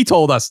point. He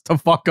told us to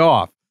fuck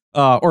off.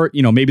 Or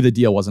maybe the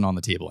deal wasn't on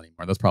the table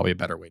anymore. That's probably a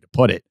better way to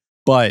put it.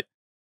 But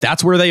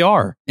that's where they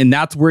are. And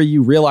that's where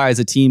you realize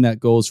a team that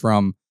goes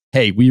from,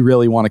 hey, we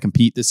really want to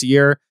compete this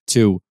year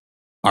to,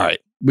 all right,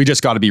 we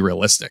just got to be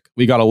realistic.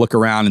 We got to look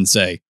around and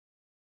say,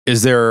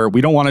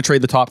 we don't want to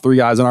trade the top 3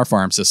 guys in our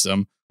farm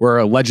system. We're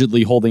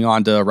allegedly holding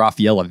on to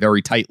Rafaela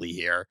very tightly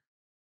here.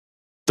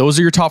 Those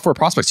are your top 4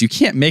 prospects. You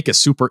can't make a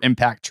super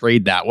impact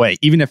trade that way.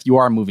 Even if you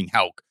are moving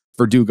Houck,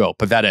 Verdugo,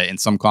 Pivetta in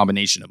some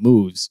combination of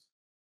moves,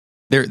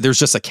 there's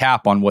just a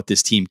cap on what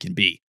this team can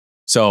be.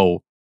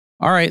 So,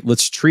 all right,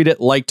 let's treat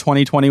it like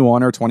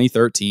 2021 or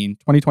 2013.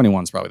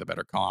 2021 is probably the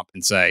better comp,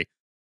 and say,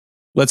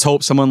 let's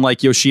hope someone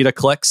like Yoshida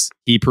clicks.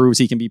 He proves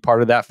he can be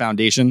part of that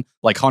foundation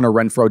like Hunter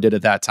Renfroe did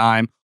at that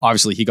time.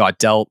 Obviously, he got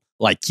dealt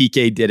like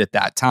Kike did at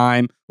that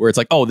time, where it's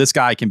like, oh, this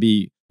guy can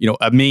be,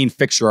 a main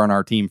fixture on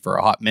our team for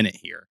a hot minute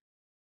here.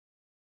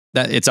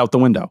 That it's out the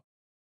window.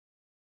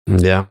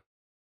 Yeah.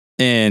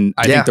 And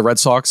I think the Red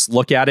Sox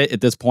look at it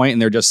at this point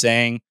and they're just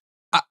saying,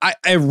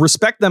 I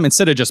respect them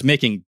instead of just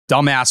making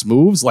dumbass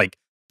moves. Like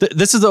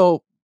this is a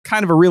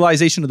kind of a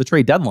realization of the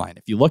trade deadline.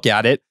 If you look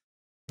at it,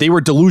 they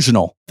were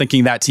delusional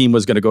thinking that team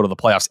was going to go to the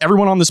playoffs.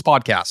 Everyone on this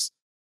podcast,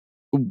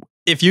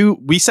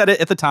 we said it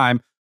at the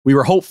time, we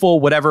were hopeful,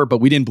 whatever, but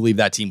we didn't believe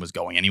that team was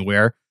going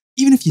anywhere.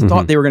 Even if you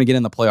thought they were going to get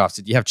in the playoffs,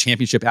 did you have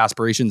championship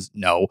aspirations?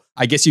 No.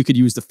 I guess you could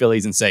use the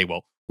Phillies and say,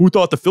 well, who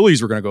thought the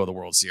Phillies were going to go to the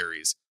World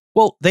Series?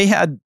 Well, they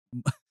had,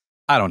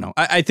 I don't know.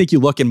 I think you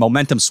look and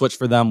momentum switched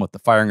for them with the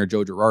firing of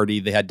Joe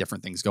Girardi. They had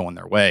different things going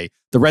their way.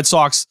 The Red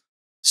Sox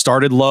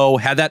started low,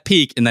 had that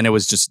peak, and then it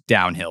was just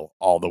downhill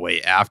all the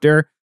way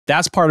after.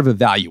 That's part of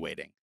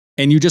evaluating.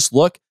 And you just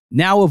look,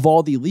 now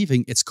Eovaldi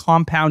leaving, it's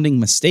compounding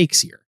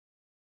mistakes here.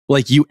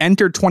 Like you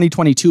entered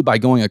 2022 by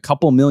going a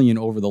couple million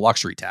over the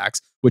luxury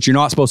tax, which you're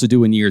not supposed to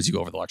do in years. You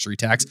go over the luxury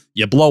tax.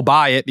 You blow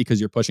by it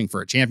because you're pushing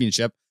for a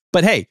championship.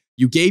 But hey,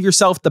 you gave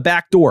yourself the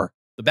back door.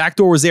 The back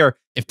door was there.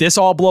 If this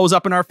all blows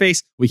up in our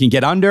face, we can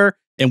get under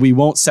and we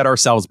won't set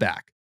ourselves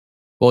back.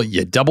 Well,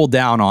 you doubled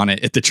down on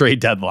it at the trade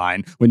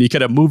deadline when you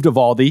could have moved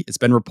Eovaldi. It's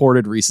been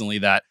reported recently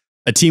that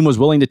a team was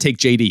willing to take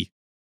JD.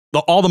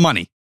 All the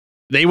money.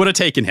 They would have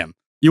taken him.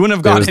 You wouldn't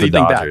have gotten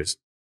anything back.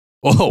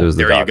 Oh,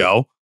 there you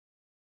go.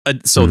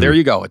 There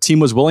you go. A team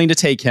was willing to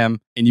take him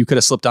and you could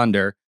have slipped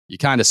under. You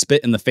kind of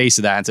spit in the face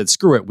of that and said,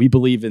 screw it. We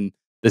believe in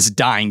this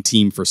dying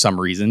team for some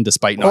reason,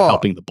 despite not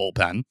helping the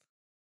bullpen.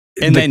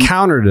 And the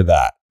counter to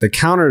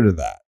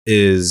that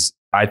is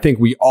I think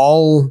we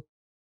all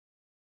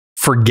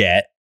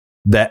forget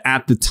that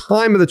at the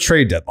time of the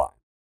trade deadline,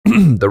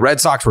 the Red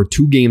Sox were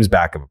 2 games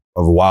back of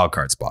a wild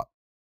card spot.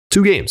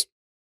 2 games.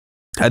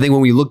 I think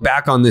when we look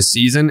back on this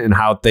season and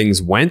how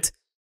things went,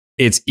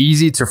 it's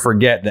easy to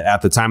forget that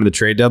at the time of the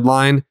trade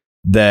deadline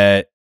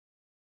that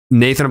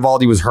Nathan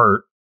Eovaldi was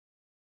hurt.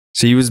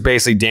 So he was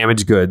basically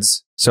damaged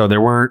goods. So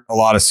there weren't a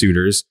lot of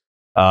suitors.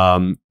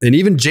 And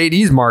even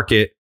JD's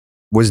market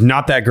was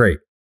not that great.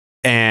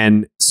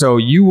 And so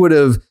you would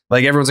have,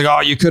 like everyone's like,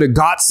 oh, you could have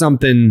got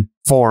something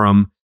for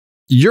him.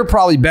 You're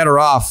probably better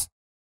off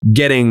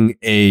getting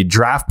a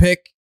draft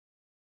pick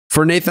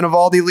for Nathan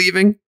Eovaldi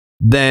leaving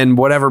than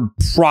whatever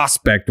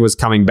prospect was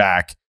coming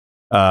back.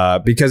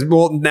 Because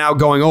now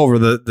going over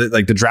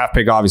the draft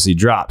pick obviously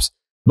drops,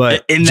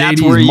 but and that's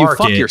JD's where you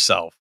market, fuck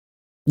yourself.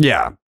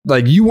 Yeah,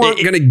 like you weren't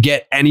going to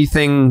get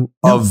anything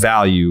of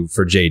value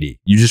for JD.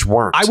 You just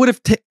weren't.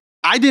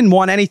 I didn't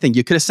want anything.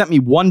 You could have sent me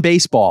one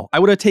baseball. I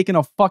would have taken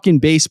a fucking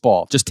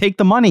baseball. Just take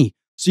the money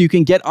so you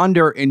can get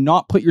under and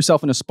not put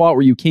yourself in a spot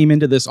where you came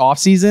into this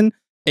offseason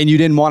and you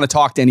didn't want to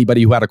talk to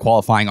anybody who had a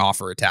qualifying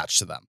offer attached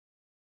to them.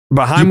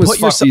 But Heim was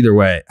fucked either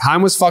way.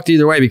 Heim was fucked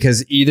either way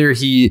because either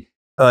he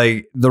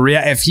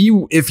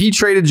if he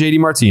traded JD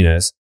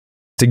Martinez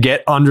to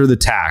get under the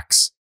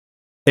tax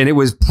and it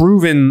was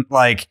proven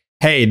like,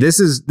 hey,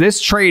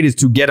 this trade is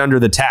to get under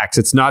the tax.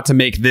 It's not to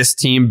make this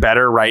team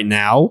better right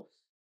now.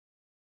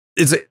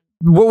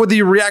 What would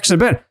the reaction have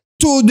been?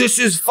 Dude, this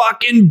is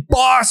fucking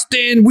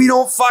Boston. We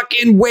don't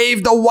fucking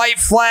wave the white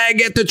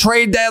flag at the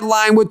trade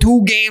deadline with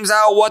 2 games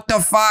out. What the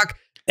fuck?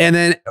 And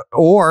then,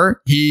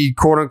 or he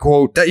quote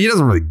unquote, he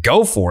doesn't really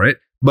go for it,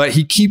 but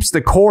he keeps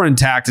the core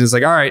intact and is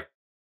like, all right,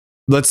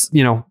 let's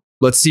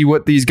see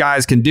what these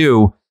guys can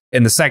do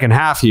in the second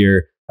half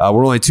here.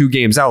 We're only 2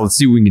 games out. Let's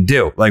see what we can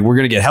do. Like, we're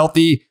going to get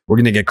healthy. We're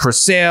going to get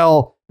Chris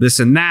Sale, this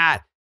and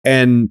that.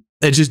 And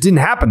it just didn't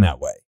happen that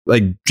way.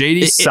 Like,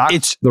 JD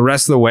sucked the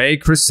rest of the way.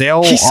 Chris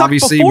Sale,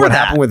 obviously, what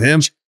happened with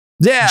him.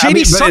 Yeah,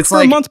 JD sucked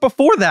for a month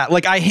before that.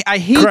 Like, I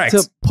hate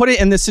to put it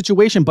in this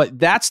situation, but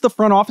that's the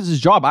front office's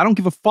job. I don't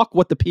give a fuck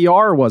what the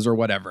PR was or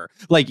whatever.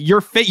 Like,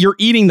 you're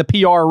eating the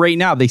PR right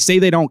now. They say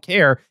they don't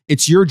care.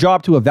 It's your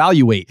job to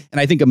evaluate. And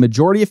I think a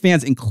majority of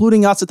fans,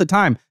 including us at the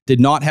time, did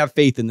not have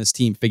faith in this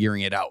team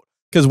figuring it out.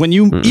 Because when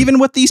even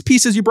with these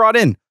pieces you brought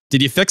in,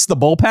 did you fix the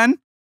bullpen?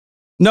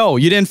 No,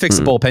 you didn't fix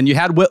the bullpen. You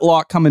had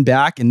Whitlock coming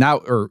back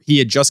or he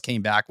had just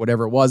came back,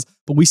 whatever it was,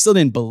 but we still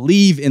didn't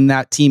believe in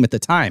that team at the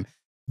time.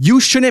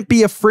 You shouldn't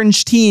be a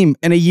fringe team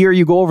in a year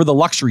you go over the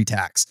luxury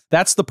tax.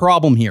 That's the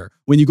problem here.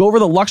 When you go over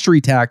the luxury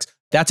tax,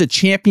 that's a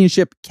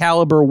championship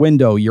caliber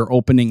window you're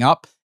opening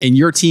up, and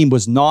your team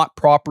was not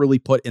properly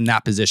put in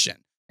that position.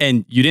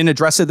 And you didn't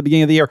address it at the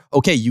beginning of the year.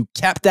 Okay, you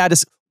kept that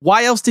as...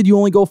 Why else did you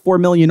only go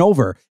 $4 million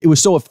over? It was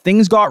so if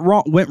things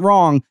went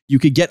wrong, you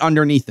could get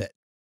underneath it.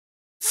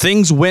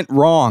 Things went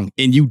wrong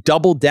and you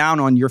doubled down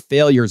on your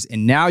failures.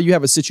 And now you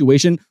have a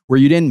situation where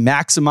you didn't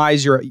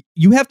maximize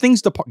you have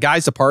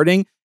guys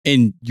departing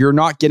and you're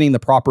not getting the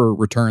proper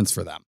returns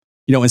for them.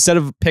 You know, instead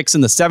of picks in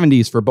the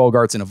 70s for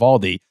Bogarts and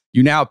Eovaldi,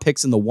 you now have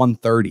picks in the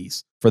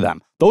 130s for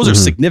them. Those are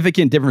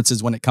significant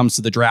differences when it comes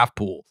to the draft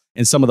pool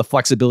and some of the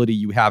flexibility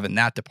you have in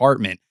that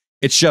department.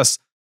 It's just,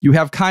 you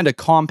have kind of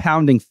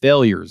compounding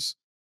failures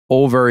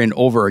over and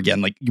over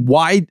again. Like,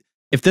 why,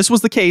 if this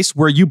was the case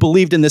where you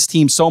believed in this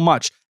team so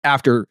much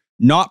after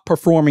not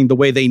performing the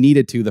way they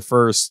needed to the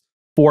first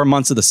 4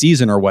 months of the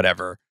season or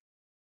whatever,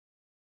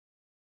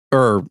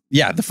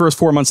 the first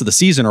 4 months of the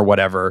season or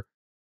whatever,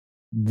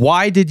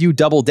 why did you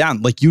double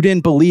down? Like, you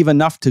didn't believe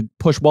enough to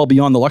push well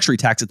beyond the luxury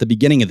tax at the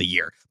beginning of the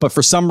year. But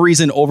for some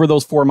reason, over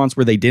those 4 months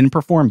where they didn't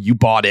perform, you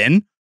bought in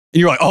and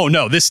you're like, oh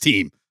no, this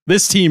team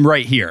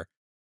right here.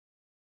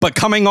 But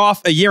coming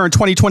off a year in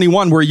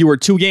 2021 where you were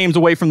 2 games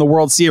away from the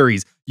World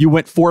Series, you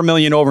went $4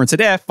 million over and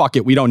said, fuck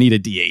it, we don't need a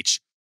DH.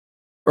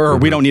 Or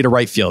we don't need a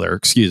right fielder.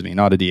 Excuse me,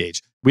 not a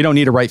DH. We don't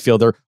need a right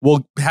fielder.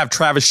 We'll have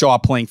Travis Shaw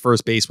playing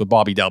first base with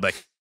Bobby Delbeck.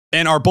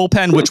 And our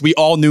bullpen, which we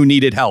all knew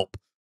needed help.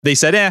 They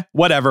said,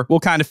 whatever. We'll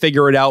kind of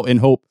figure it out and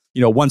hope,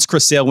 once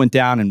Chris Sale went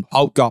down and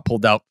Hout got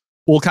pulled out,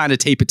 we'll kind of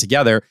tape it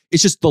together.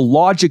 It's just the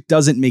logic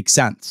doesn't make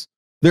sense.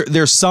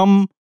 There's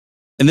some,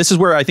 and this is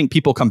where I think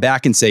people come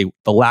back and say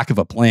the lack of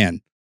a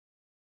plan.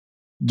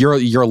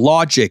 Your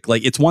logic,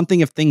 like, it's one thing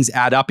if things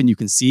add up and you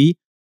can see.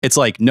 It's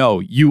like,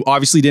 no, you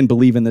obviously didn't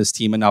believe in this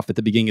team enough at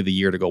the beginning of the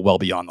year to go well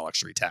beyond the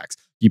luxury tax.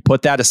 You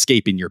put that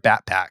escape in your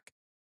backpack.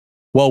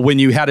 Well, when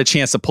you had a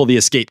chance to pull the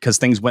escape because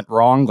things went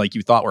wrong like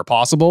you thought were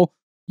possible,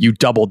 you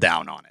doubled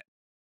down on it.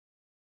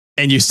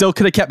 And you still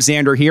could have kept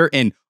Xander here.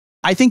 And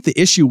I think the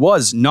issue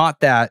was not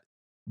that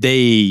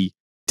they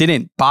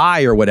didn't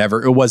buy or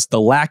whatever. It was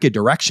the lack of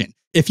direction.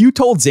 If you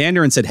told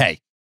Xander and said,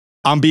 hey,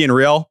 I'm being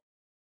real,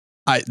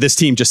 this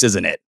team just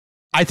isn't it.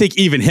 I think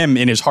even him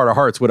in his heart of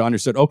hearts would have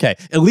understood, okay,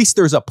 at least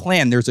there's a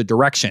plan, there's a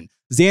direction.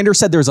 Xander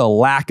said there's a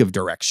lack of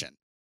direction.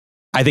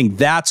 I think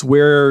that's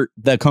where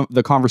the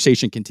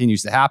conversation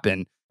continues to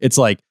happen. It's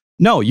like,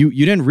 no, you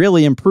didn't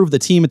really improve the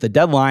team at the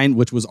deadline,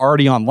 which was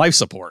already on life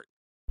support.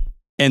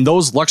 And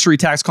those luxury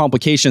tax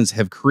complications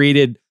have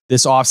created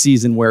this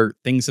offseason where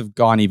things have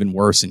gone even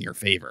worse in your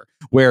favor,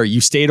 where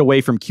you stayed away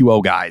from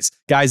QO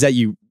guys that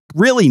you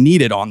really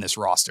needed on this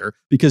roster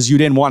because you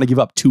didn't want to give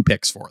up 2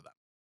 picks for them.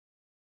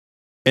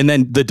 And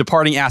then the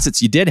departing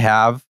assets you did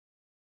have,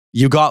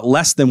 you got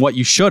less than what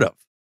you should have.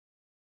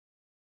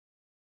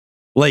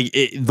 Like,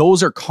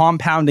 those are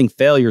compounding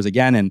failures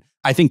again. And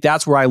I think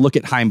that's where I look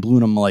at Chaim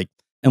Bloom. I'm like,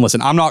 and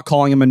listen, I'm not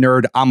calling him a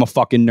nerd. I'm a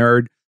fucking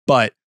nerd.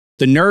 But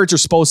the nerds are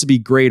supposed to be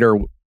greater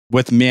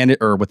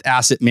with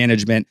asset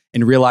management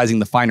and realizing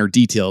the finer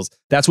details.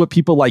 That's what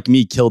people like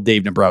me killed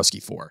Dave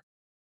Dombrowski for.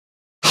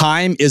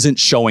 Chaim isn't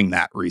showing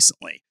that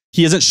recently.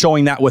 He isn't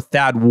showing that with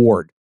Thad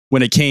Ward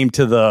when it came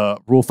to the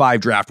Rule 5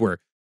 draft, where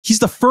he's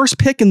the first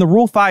pick in the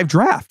Rule 5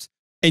 draft.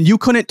 And you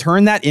couldn't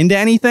turn that into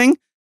anything.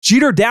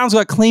 Jeter Downs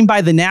got claimed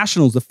by the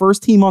Nationals, the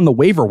first team on the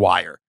waiver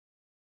wire.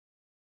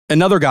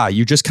 Another guy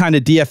you just kind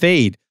of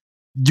DFA'd.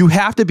 You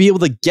have to be able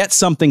to get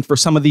something for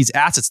some of these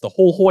assets. The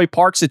whole Hoy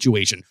Park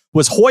situation.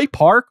 Was Hoy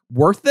Park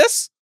worth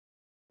this?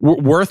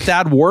 Worth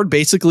Thad Ward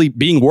basically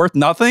being worth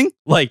nothing?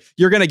 Like,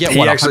 you're going to get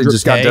he actually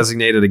just got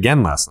designated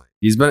again last night.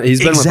 He's been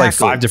with like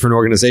 5 different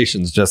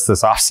organizations just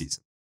this offseason.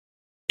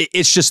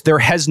 It's just, there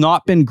has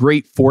not been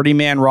great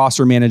 40-man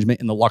roster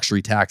management in the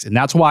luxury tax. And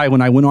that's why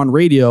when I went on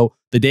radio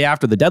the day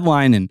after the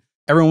deadline and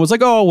everyone was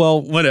like, oh,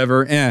 well,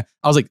 whatever. I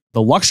was like,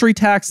 the luxury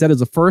tax, that is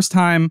the first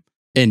time,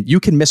 and you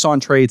can miss on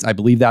trades. I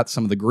believe that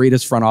some of the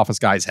greatest front office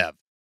guys have.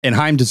 And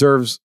Chaim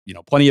deserves,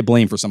 plenty of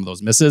blame for some of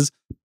those misses.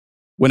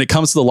 When it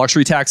comes to the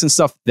luxury tax and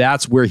stuff,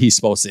 that's where he's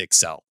supposed to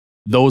excel.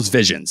 Those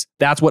visions.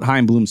 That's what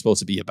Chaim Bloom's supposed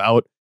to be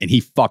about. And he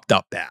fucked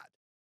up bad.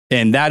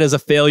 And that is a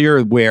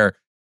failure where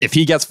if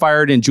he gets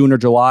fired in June or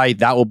July,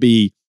 that will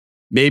be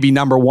maybe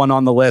number 1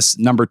 on the list.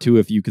 Number 2,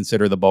 if you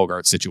consider the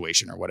Bogart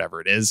situation or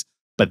whatever it is.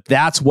 But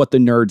that's what the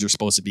nerds are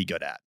supposed to be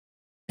good at.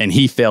 And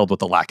he failed with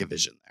the lack of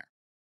vision there.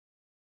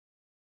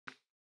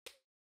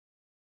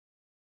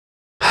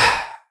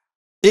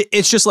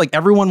 It's just like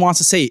everyone wants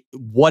to say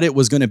what it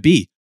was going to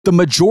be. The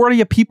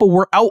majority of people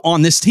were out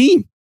on this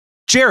team.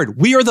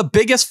 Jared, we are the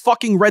biggest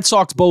fucking Red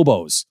Sox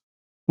bobos.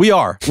 We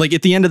are, like,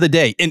 at the end of the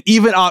day. And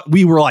even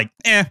we were like,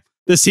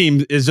 this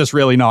team is just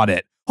really not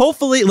it.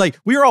 Hopefully, like,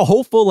 we were all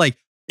hopeful, like,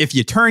 if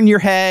you turn your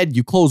head,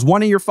 you close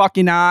one of your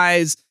fucking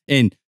eyes,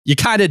 and you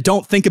kind of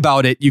don't think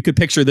about it, you could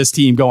picture this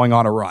team going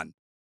on a run.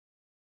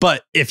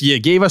 But if you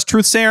gave us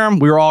truth serum,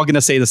 we were all going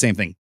to say the same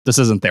thing. This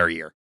isn't their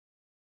year.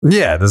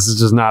 Yeah, this is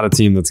just not a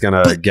team that's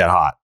going to get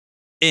hot.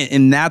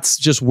 And that's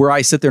just where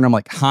I sit there and I'm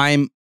like,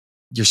 Chaim,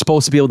 you're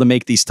supposed to be able to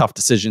make these tough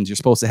decisions. You're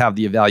supposed to have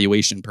the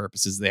evaluation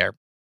purposes there.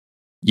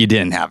 You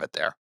didn't have it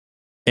there.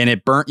 And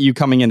it burnt you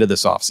coming into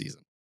this offseason.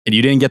 And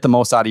you didn't get the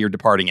most out of your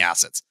departing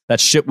assets.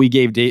 That's shit we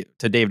gave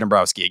to Dave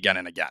Dombrowski again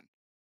and again.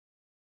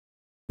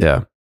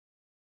 Yeah.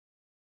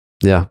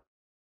 Yeah.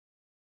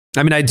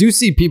 I mean, I do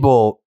see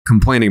people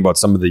complaining about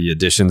some of the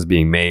additions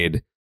being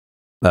made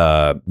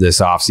this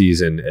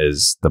offseason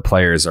as the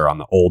players are on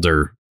the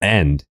older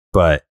end.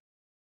 But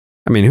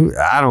I mean,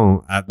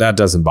 that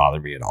doesn't bother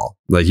me at all.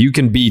 Like, you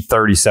can be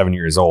 37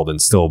 years old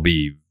and still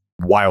be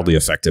wildly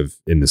effective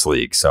in this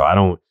league. So I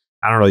don't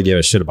really give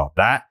a shit about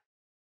that.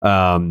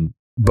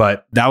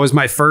 But that was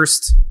my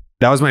first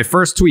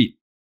tweet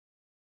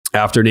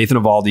after Nathan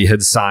Eovaldi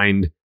had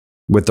signed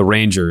with the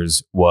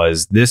Rangers.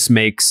 Was this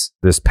makes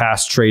this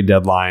past trade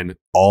deadline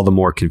all the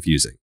more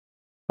confusing.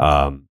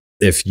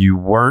 If you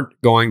weren't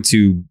going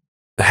to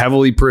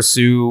heavily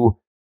pursue,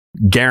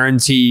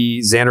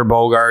 guarantee Xander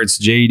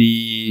Bogaerts,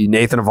 JD,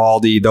 Nathan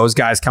Eovaldi, those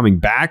guys coming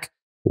back,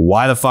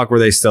 why the fuck were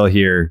they still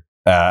here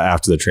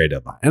after the trade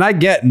deadline? And I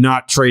get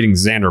not trading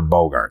Xander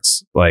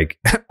Bogaerts. Like,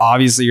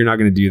 obviously, you're not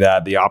going to do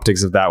that. The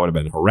optics of that would have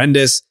been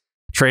horrendous.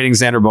 Trading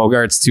Xander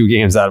Bogaerts 2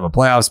 games out of a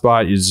playoff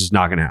spot is just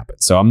not going to happen.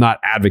 So I'm not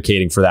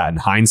advocating for that in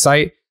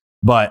hindsight.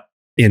 But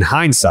in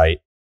hindsight,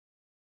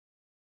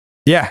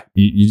 yeah,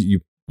 you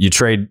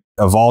trade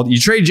Eovaldi,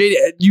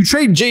 you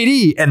trade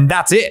JD, and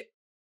that's it.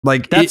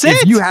 Like,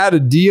 if you had a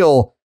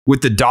deal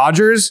with the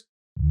Dodgers,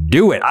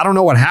 do it. I don't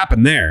know what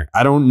happened there.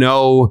 I don't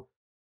know,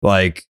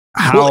 like,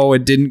 how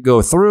it didn't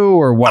go through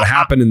or what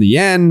happened in the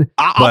end.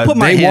 I'll put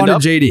my hand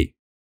up. JD.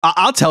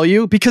 I'll tell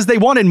you, because they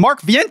wanted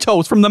Mark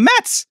Vientos from the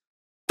Mets.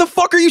 The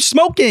fuck are you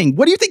smoking?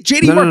 What do you think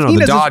JD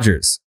Martinez the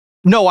Dodgers.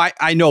 No,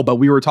 I know, but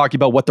we were talking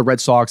about what the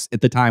Red Sox at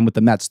the time with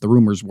the Mets, the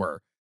rumors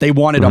were. They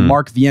wanted a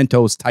Mark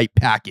Vientos type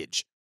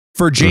package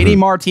for JD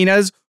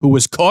Martinez, who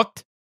was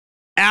cooked,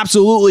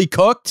 absolutely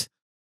cooked,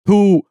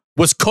 who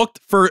was cooked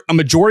for a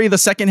majority of the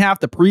second half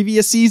the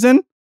previous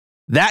season.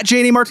 That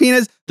JD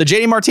Martinez, the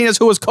JD Martinez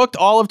who was cooked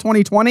all of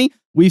 2020,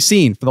 we've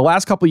seen for the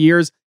last couple of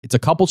years, it's a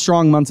couple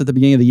strong months at the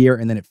beginning of the year,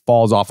 and then it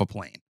falls off a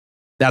plane.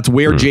 That's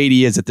where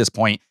JD is at this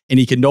point, and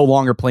he can no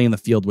longer play in the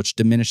field, which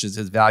diminishes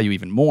his value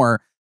even more.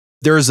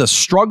 There's a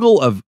struggle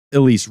of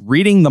at least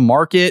reading the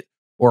market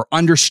or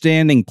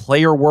understanding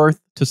player worth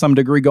to some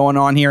degree going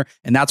on here,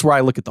 and that's where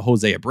I look at the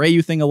Jose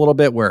Abreu thing a little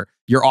bit, where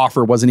your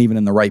offer wasn't even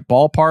in the right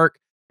ballpark.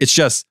 It's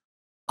just,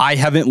 I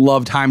haven't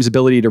loved Heim's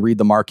ability to read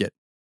the market.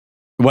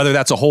 Whether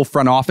that's a whole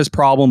front office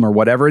problem or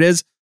whatever it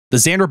is, the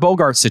Xander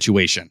Bogaerts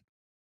situation,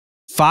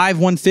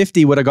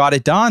 150 would have got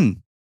it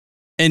done.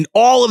 And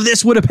all of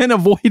this would have been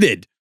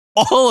avoided.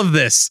 All of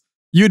this.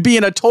 You'd be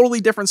in a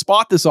totally different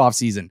spot this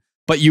offseason.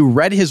 But you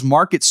read his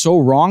market so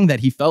wrong that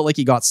he felt like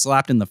he got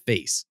slapped in the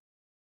face.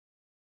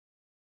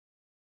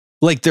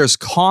 Like, there's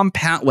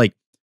compound, like,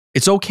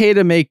 it's okay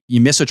to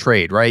you miss a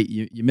trade, right?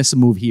 You miss a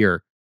move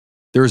here.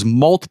 There's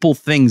multiple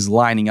things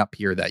lining up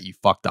here that you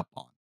fucked up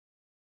on.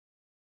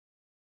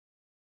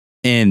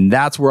 And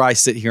that's where I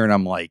sit here and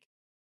I'm like,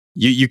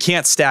 you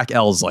can't stack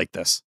L's like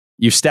this.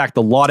 You've stacked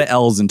a lot of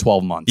L's in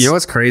 12 months. You know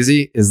what's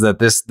crazy is that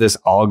this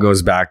all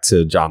goes back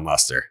to John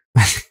Lester.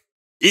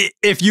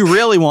 If you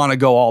really want to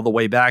go all the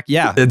way back,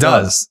 yeah. It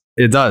does.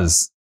 It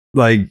does.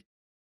 Like,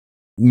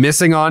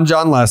 missing on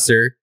John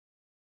Lester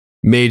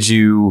made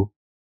you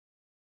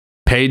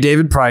pay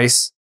David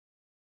Price.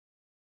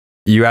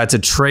 You had to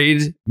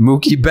trade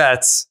Mookie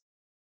Betts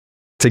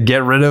to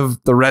get rid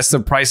of the rest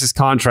of Price's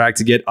contract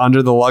to get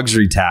under the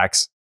luxury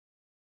tax.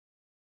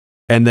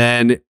 And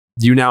then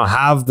you now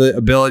have the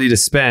ability to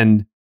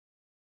spend,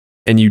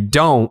 and you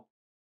don't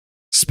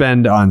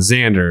spend on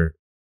Xander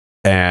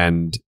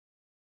and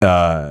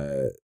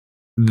the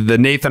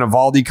Nathan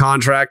Eovaldi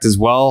contract as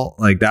well.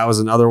 Like, that was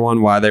another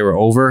one why they were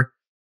over.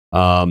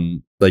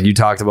 Like you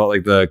talked about,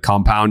 like the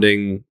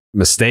compounding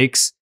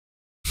mistakes.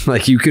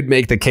 Like, you could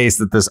make the case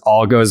that this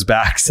all goes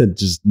back to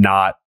just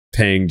not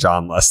paying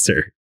John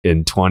Lester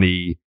in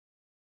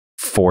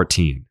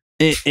 2014.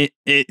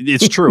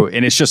 It's true.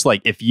 And it's just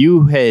like, if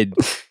you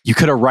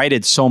could have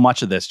righted so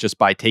much of this just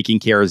by taking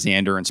care of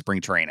Xander in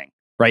spring training,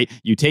 right?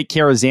 You take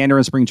care of Xander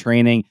in spring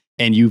training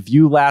and you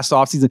view last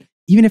offseason,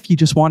 even if you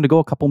just wanted to go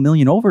a couple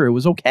million over, it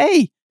was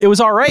okay. It was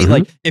all right.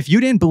 Like, if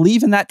you didn't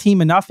believe in that team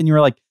enough and you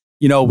were like,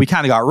 we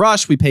kind of got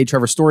rushed. We paid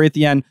Trevor Story at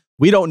the end.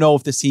 We don't know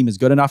if this team is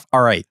good enough.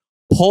 All right,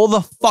 pull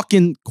the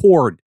fucking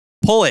cord.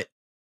 Pull it.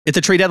 It's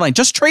a trade deadline.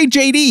 Just trade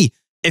JD.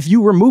 If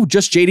you remove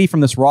just JD from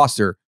this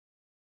roster,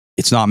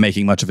 it's not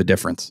making much of a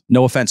difference.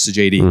 No offense to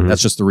JD.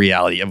 That's just the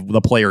reality of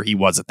the player he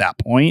was at that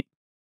point.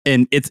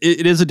 And it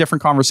is a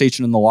different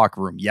conversation in the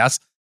locker room. Yes,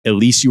 at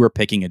least you were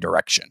picking a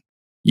direction.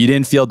 You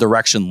didn't feel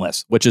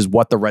directionless, which is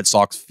what the Red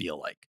Sox feel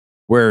like,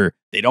 where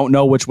they don't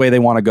know which way they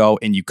want to go,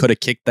 and you could have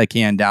kicked the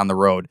can down the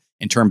road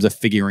in terms of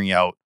figuring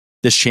out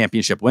this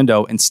championship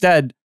window.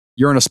 Instead,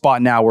 you're in a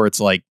spot now where it's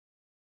like,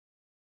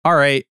 all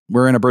right,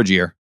 we're in a bridge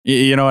year.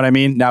 You know what I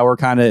mean? Now we're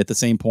kind of at the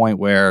same point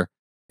where,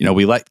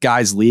 we let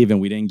guys leave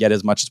and we didn't get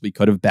as much as we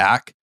could have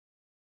back.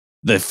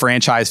 The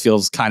franchise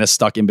feels kind of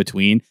stuck in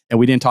between, and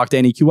we didn't talk to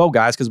any QO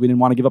guys because we didn't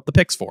want to give up the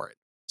picks for it.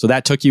 So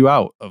that took you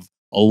out of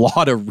a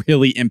lot of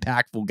really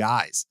impactful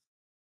guys.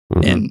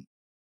 And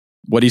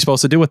what are you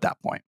supposed to do at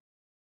that point?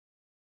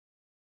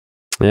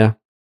 Yeah.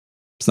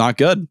 It's not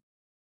good.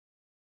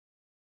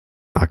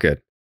 Not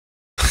good.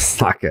 It's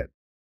not good.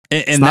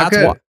 And that's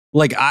why,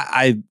 like,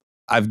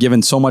 I've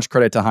given so much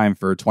credit to Heim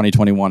for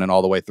 2021 and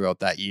all the way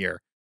throughout that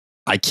year.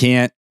 I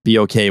can't be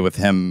okay with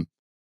him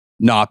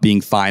not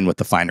being fine with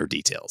the finer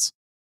details.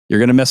 You're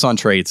going to miss on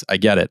trades. I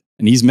get it.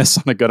 And he's missed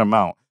on a good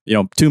amount,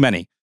 too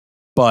many.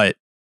 But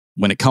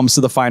when it comes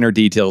to the finer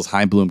details,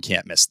 Chaim Bloom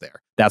can't miss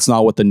there. That's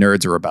not what the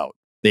nerds are about.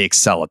 They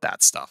excel at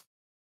that stuff.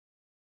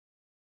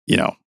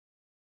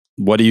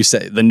 What do you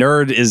say? The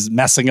nerd is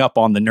messing up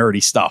on the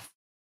nerdy stuff.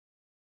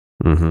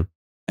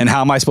 And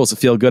how am I supposed to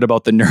feel good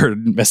about the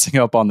nerd messing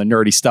up on the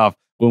nerdy stuff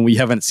when we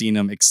haven't seen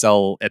him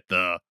excel at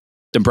the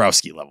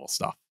Dombrowski level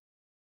stuff?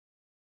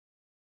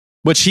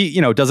 Which he,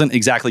 doesn't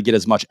exactly get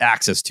as much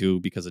access to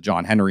because of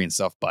John Henry and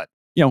stuff, but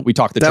we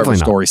talked the Definitely Trevor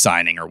not. Story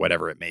signing or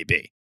whatever it may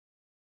be.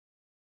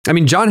 I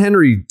mean, John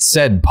Henry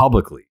said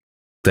publicly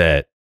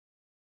that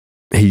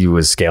he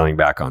was scaling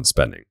back on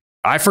spending.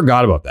 I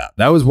forgot about that.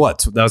 That was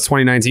what? That was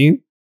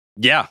 2019?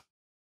 Yeah.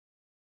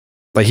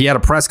 Like he had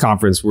a press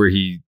conference where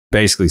he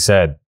basically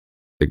said,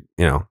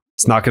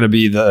 it's not going to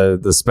be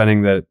the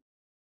spending that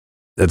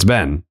it's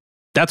been.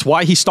 That's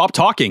why he stopped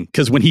talking.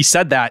 Because when he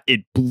said that,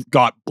 it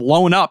got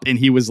blown up and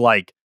he was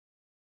like,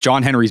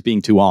 John Henry's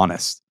being too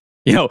honest.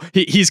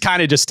 He's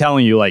kind of just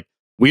telling you like,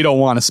 we don't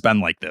want to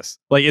spend like this.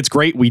 Like, it's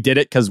great. We did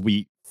it because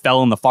we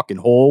fell in the fucking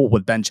hole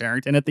with Ben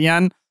Cherington at the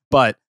end,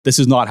 but this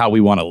is not how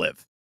we want to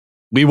live.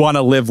 We want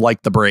to live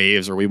like the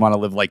Braves or we want to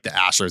live like the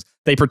Astros.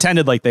 They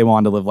pretended like they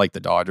wanted to live like the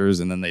Dodgers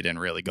and then they didn't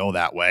really go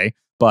that way,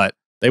 but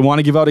they want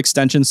to give out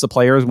extensions to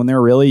players when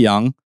they're really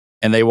young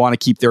and they want to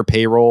keep their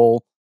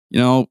payroll,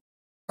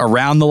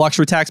 around the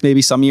luxury tax.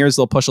 Maybe some years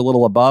they'll push a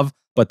little above,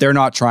 but they're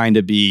not trying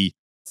to be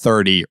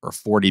 30 or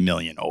 40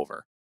 million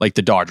over like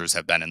the Dodgers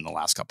have been in the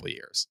last couple of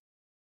years.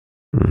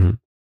 Mm-hmm.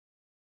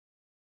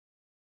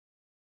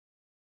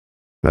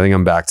 I think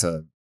I'm back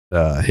to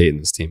hating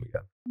this team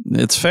again.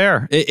 It's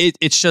fair.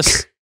 It's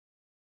just,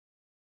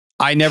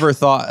 I never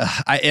thought,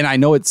 and I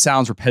know it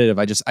sounds repetitive.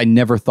 I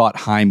never thought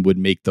Heim would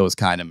make those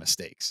kind of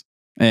mistakes.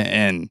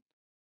 And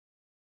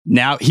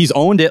now he's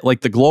owned it.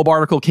 Like the Globe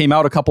article came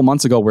out a couple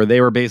months ago where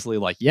they were basically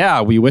like, yeah,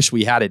 we wish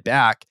we had it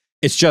back.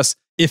 It's just,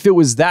 if it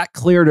was that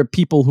clear to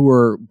people who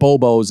are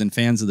Bobos and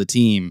fans of the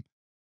team,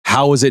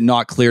 how is it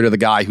not clear to the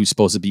guy who's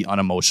supposed to be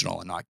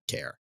unemotional and not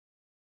care?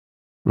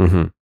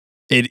 Mm-hmm.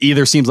 It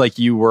either seems like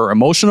you were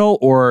emotional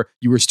or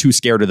you were too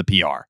scared of the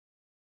PR.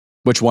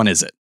 Which one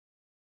is it?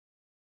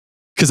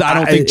 Because I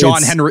don't think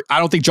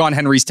John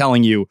Henry's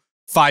telling you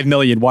 $5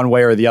 million one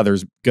way or the other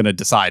is going to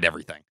decide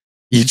everything.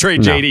 You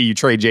trade JD, you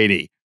trade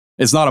JD.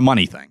 It's not a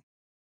money thing.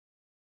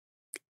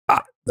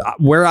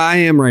 Where I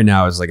am right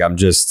now is like,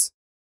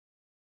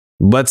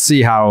 let's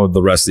see how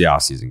the rest of the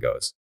offseason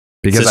goes.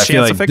 Because I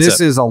feel like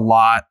this is a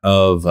lot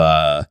of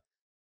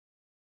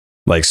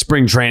like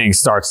spring training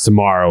starts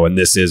tomorrow and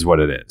this is what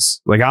it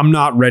is. Like, I'm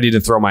not ready to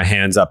throw my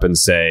hands up and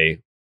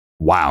say,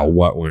 wow,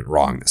 what went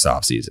wrong this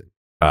offseason?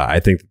 I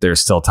think that there's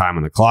still time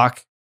on the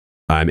clock.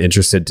 I'm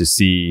interested to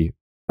see,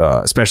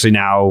 especially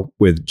now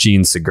with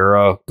Gene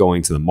Segura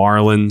going to the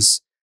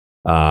Marlins.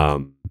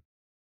 What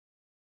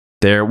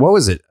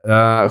was it?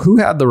 Who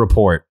had the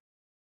report?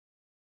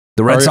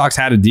 The Red Sox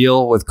had a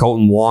deal with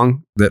Colton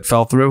Wong that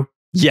fell through.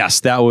 Yes,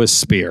 that was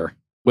Spear,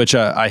 which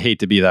I hate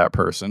to be that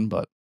person,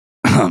 but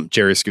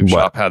Jerry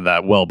Scoopshop had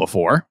that well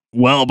before.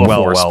 Well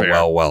before.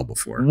 That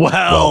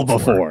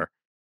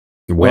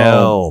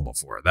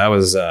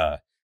was, I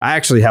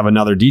actually have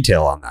another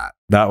detail on that.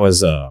 That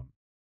was, I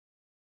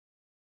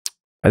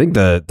think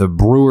the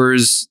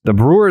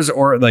Brewers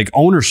or like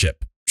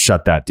ownership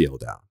shut that deal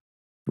down.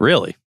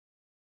 Really?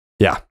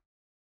 Yeah.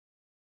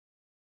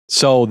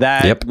 So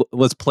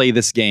let's play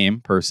this game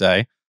per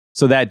se.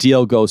 So that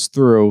deal goes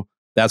through.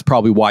 That's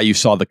probably why you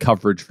saw the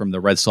coverage from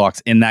the Red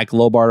Sox in that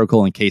Globe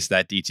article in case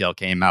that detail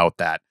came out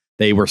that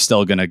they were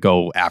still going to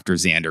go after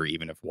Xander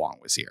even if Wong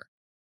was here.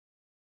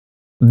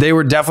 They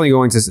were definitely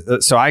going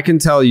to. So I can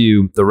tell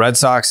you the Red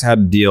Sox had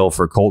a deal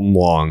for Colton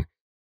Wong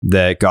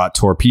that got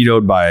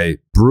torpedoed by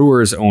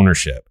Brewers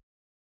ownership.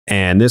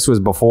 And this was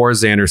before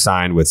Xander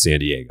signed with San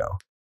Diego.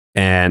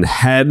 And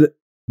had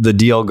the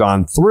deal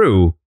gone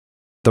through,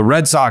 the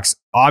Red Sox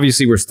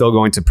obviously were still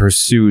going to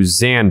pursue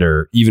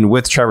Xander even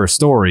with Trevor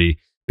Story,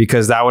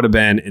 because that would have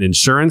been an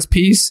insurance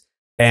piece.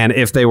 And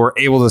if they were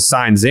able to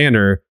sign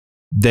Xander,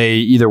 they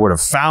either would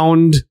have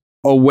found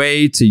a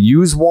way to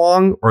use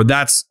Wong, or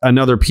that's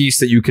another piece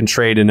that you can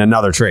trade in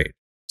another trade.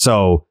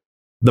 So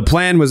the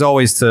plan was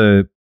always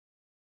to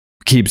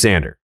keep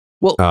Xander.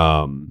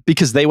 Well,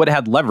 because they would have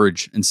had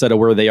leverage instead of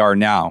where they are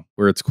now,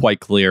 where it's quite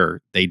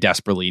clear they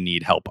desperately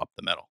need help up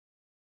the middle.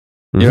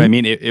 You know what I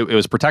mean? It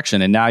was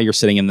protection. And now you're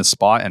sitting in this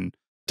spot, and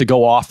to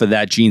go off of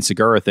that Gene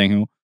Segura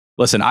thing,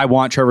 listen, I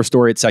want Trevor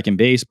Story at second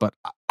base, but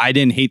I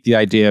didn't hate the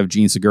idea of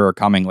Gene Segura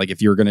coming. Like,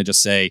 if you're going to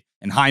just say,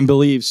 and Heim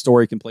believes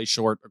Story can play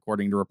short,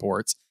 according to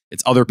reports,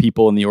 it's other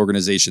people in the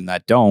organization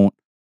that don't.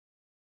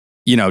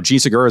 Gene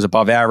Segura is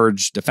above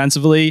average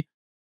defensively,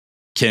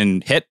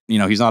 can hit.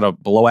 He's not a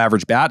below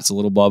average bat. It's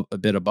a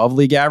bit above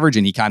league average,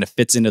 and he kind of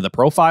fits into the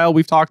profile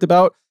we've talked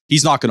about.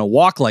 He's not going to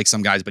walk like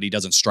some guys, but he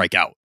doesn't strike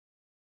out.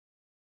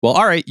 Well,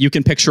 all right, you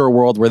can picture a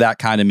world where that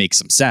kind of makes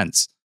some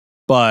sense.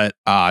 But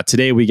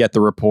today we get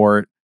the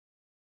report.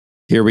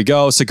 Here we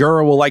go.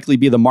 Segura will likely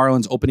be the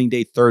Marlins opening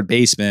day third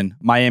baseman.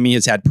 Miami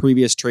has had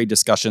previous trade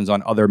discussions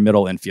on other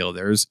middle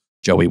infielders,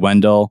 Joey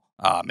Wendell,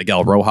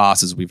 Miguel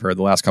Rojas, as we've heard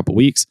the last couple of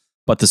weeks.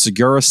 But the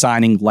Segura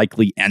signing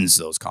likely ends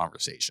those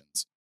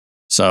conversations.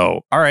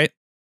 So, all right,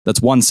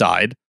 that's one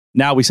side.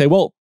 Now we say,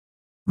 well,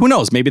 who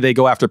knows? Maybe they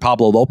go after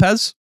Pablo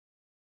Lopez.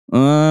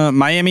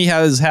 Miami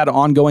has had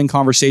ongoing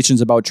conversations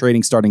about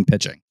trading starting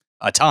pitching.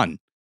 A ton.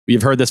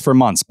 We've heard this for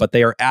months, but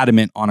they are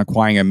adamant on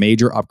acquiring a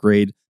major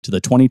upgrade to the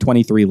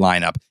 2023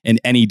 lineup in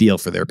any deal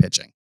for their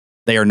pitching.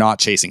 They are not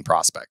chasing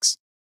prospects.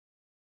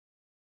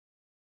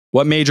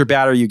 What major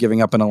bat are you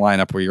giving up in a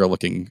lineup where you're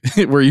looking,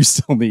 where you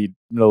still need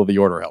middle of the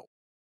order help?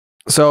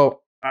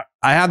 So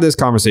I had this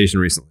conversation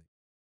recently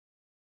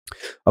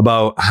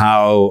about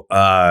how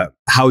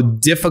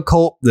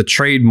difficult the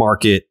trade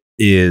market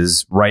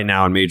is right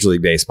now in Major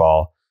League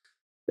Baseball.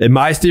 And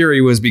my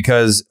theory was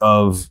because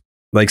of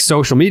like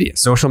social media.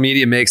 Social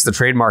media makes the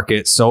trade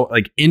market so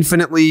like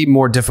infinitely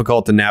more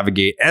difficult to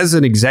navigate as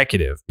an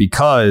executive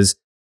because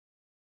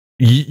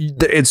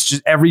it's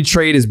just every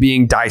trade is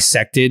being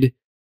dissected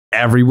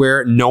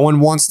everywhere. No one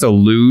wants to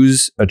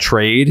lose a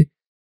trade.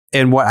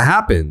 And what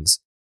happens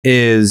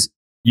is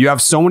you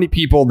have so many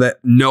people that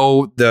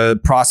know the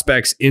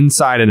prospects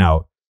inside and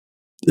out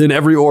in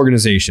every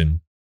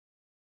organization.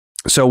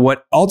 So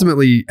what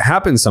ultimately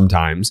happens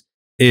sometimes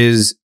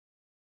is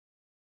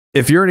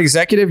if you're an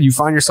executive, you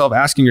find yourself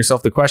asking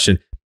yourself the question,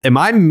 am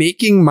I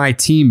making my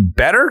team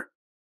better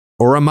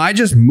or am I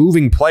just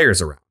moving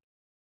players around?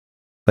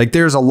 Like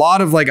there's a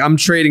lot of like, I'm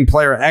trading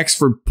player X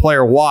for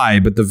player Y,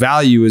 but the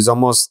value is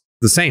almost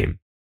the same.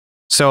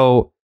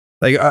 So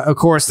like, of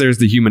course, there's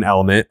the human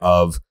element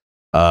of,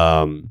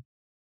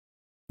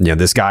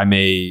 this guy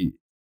may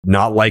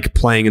not like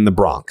playing in the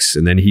Bronx.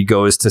 And then he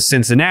goes to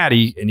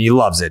Cincinnati and he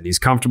loves it and he's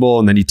comfortable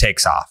and then he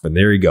takes off and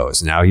there he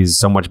goes. Now he's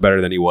so much better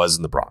than he was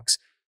in the Bronx.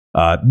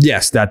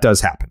 Yes, that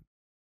does happen.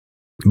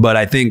 But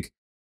I think,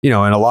 in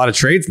a lot of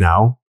trades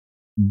now,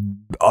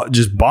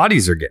 just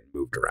bodies are getting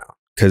moved around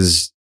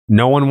because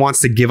no one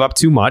wants to give up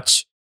too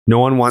much. No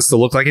one wants to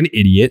look like an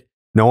idiot.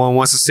 No one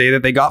wants to say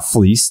that they got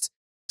fleeced.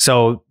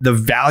 So the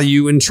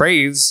value in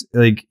trades,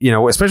 like,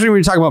 especially when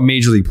you're talking about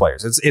major league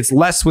players, it's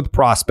less with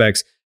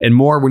prospects and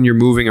more when you're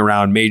moving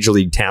around major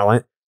league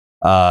talent.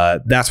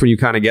 That's when you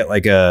kind of get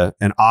like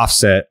an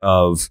offset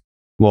of,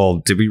 well,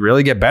 did we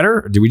really get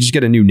better? Or did we just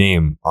get a new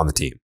name on the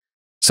team?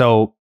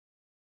 So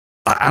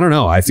I don't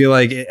know. I feel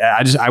like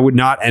I would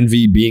not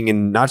envy being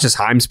in not just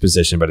Heim's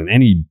position, but in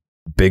any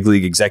big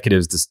league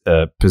executive's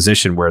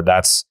position where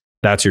that's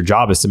your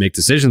job is to make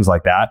decisions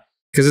like that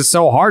because it's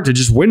so hard to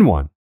just win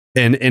one.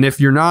 And if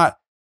you're not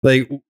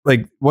like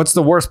what's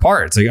the worst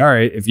part? It's like, all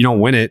right, if you don't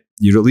win it,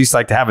 you'd at least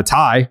like to have a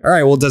tie. All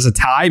right, well, does a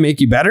tie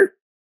make you better?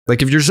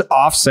 Like if you're just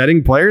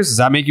offsetting players, does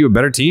that make you a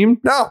better team?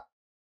 No.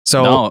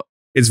 So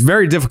it's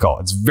very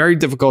difficult. It's very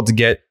difficult to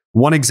get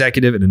one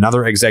executive and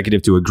another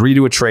executive to agree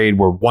to a trade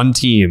where one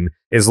team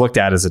is looked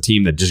at as a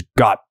team that just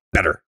got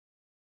better.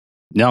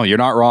 No, you're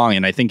not wrong.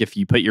 And I think if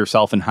you put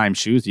yourself in Heim's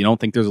shoes, you don't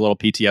think there's a little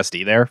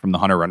PTSD there from the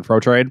Hunter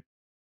Renfroe trade?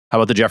 How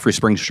about the Jeffrey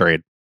Springs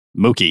trade?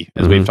 Mookie,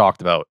 as we've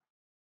talked about,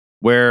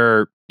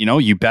 where,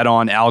 you bet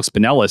on Alex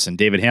Pinellas and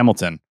David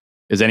Hamilton.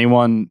 Is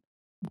anyone,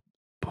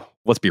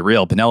 let's be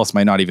real, Pinellas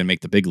might not even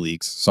make the big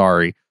leagues.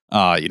 Sorry.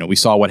 We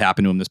saw what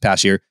happened to him this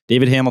past year.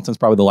 David Hamilton's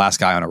probably the last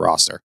guy on a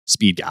roster.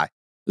 Speed guy,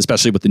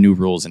 especially with the new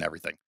rules and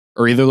everything.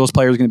 Are either of those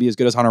players going to be as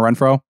good as Hunter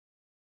Renfroe?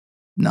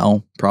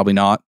 No, probably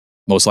not.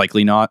 Most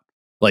likely not.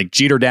 Like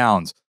Jeter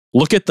Downs,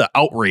 look at the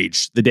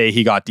outrage the day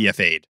he got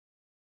DFA'd.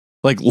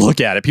 Like, look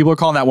at it. People are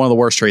calling that one of the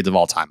worst trades of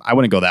all time. I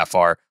wouldn't go that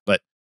far,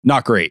 but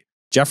not great.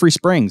 Jeffrey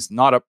Springs,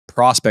 not a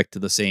prospect to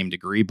the same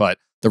degree, but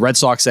the Red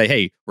Sox say,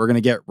 hey, we're going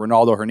to get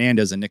Ronaldo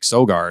Hernandez and Nick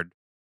Sogard.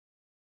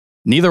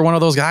 Neither one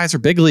of those guys are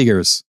big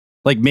leaguers.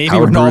 Like maybe How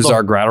would Ronaldo. Bruce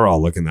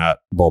Gratterall looking at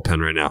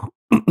bullpen right now?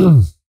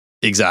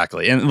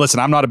 Exactly. And listen,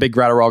 I'm not a big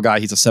Gratterall guy.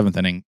 He's a seventh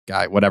inning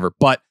guy, whatever.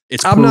 But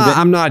it's I'm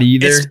not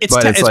either.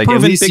 But it's like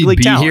at least he'd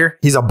be here.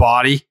 He's a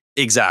body.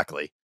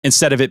 Exactly.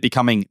 Instead of it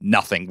becoming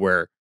nothing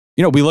where,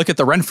 we look at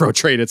the Renfroe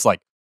trade. It's like,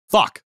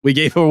 fuck, we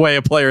gave away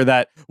a player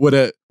that would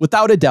have,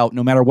 without a doubt,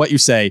 no matter what you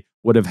say,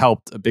 would have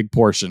helped a big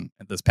portion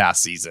at this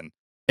past season.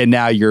 And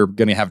now you're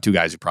going to have two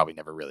guys who probably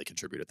never really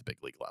contributed at the big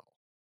league level.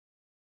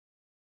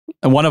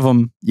 And one of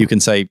them, you can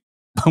say,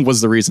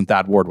 was the reason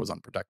Thad Ward was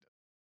unprotected.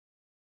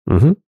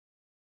 Mm-hmm.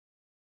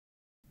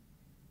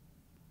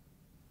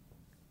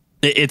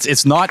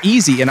 It's not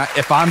easy. And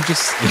if I'm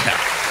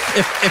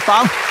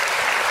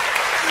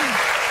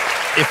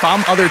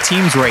other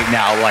teams right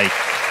now, like,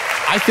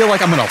 I feel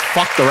like I'm going to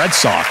fuck the Red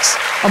Sox.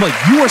 I'm like,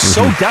 you are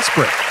so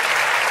desperate.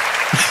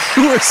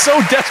 You are so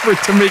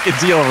desperate to make a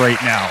deal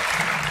right now.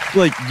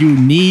 Like, you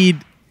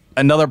need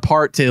another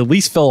part to at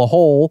least fill a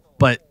hole,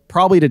 but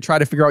probably to try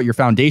to figure out your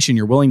foundation,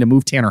 you're willing to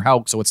move Tanner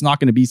Houck. So it's not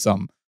going to be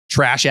some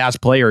trash ass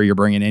player you're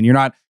bringing in. You're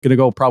not going to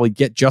go probably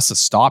get just a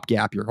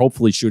stopgap. You're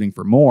hopefully shooting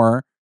for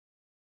more.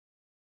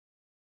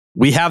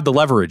 We have the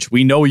leverage.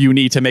 We know you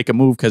need to make a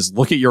move because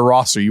look at your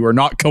roster. You are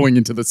not going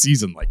into the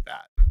season like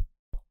that.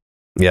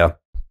 Yeah.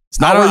 It's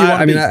not where you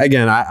want to be.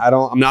 Again,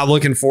 I'm not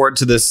looking forward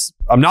to this.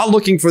 I'm not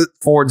looking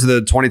forward to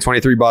the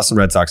 2023 Boston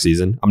Red Sox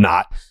season. I'm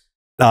not.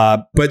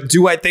 But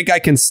do I think I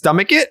can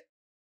stomach it?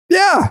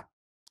 Yeah.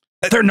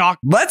 They're not.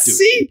 Let's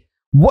see.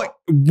 What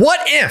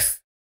if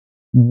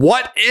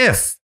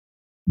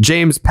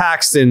James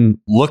Paxton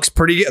looks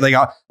pretty good? Like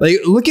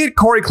look at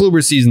Corey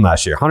Kluber's season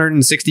last year,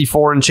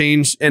 164 and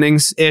change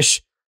innings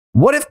ish.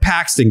 What if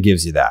Paxton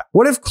gives you that?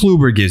 What if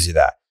Kluber gives you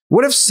that?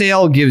 What if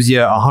Sale gives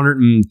you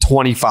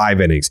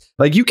 125 innings?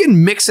 Like you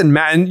can mix and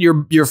match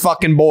your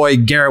fucking boy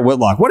Garrett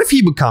Whitlock. What if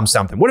he becomes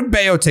something? What if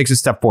Bayo takes a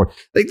step forward?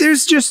 Like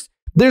there's just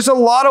there's a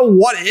lot of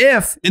what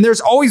if, and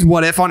there's always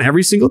what if on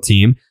every single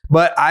team.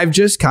 But I've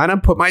just kind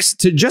of put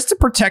just to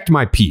protect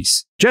my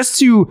peace, just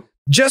to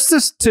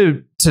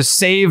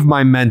save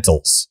my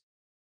mentals.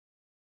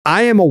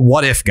 I am a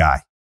what if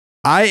guy.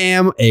 I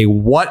am a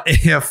what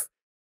if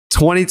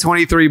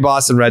 2023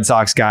 Boston Red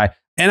Sox guy.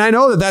 And I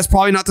know that that's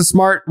probably not the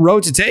smart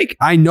road to take.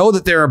 I know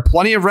that there are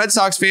plenty of Red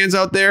Sox fans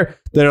out there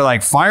that are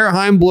like, fire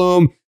Chaim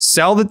Bloom,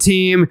 sell the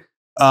team,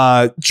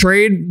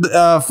 trade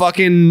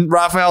fucking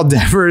Rafael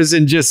Devers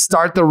and just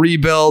start the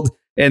rebuild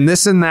and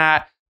this and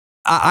that.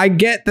 I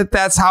get that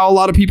that's how a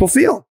lot of people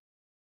feel.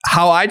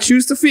 How I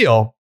choose to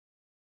feel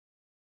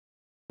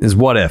is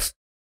what if.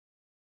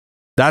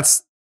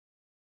 That's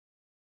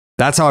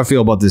how I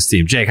feel about this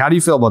team. Jake, how do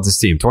you feel about this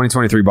team?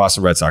 2023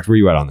 Boston Red Sox. Where are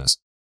you at on this?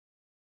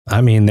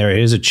 I mean, there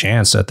is a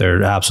chance that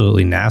they're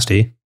absolutely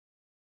nasty.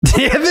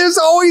 Yeah, there's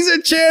always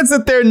a chance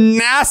that they're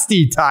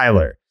nasty,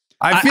 Tyler.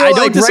 I feel like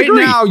right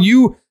disagree. now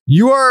you're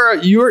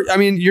I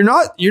mean, you're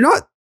not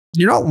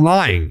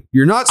lying.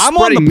 You're not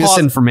spreading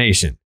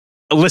misinformation.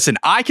 Listen,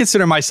 I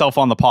consider myself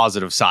on the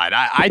positive side.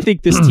 I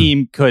think this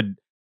team could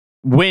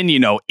win,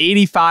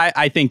 85.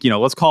 I think,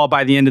 let's call it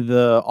by the end of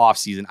the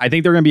offseason. I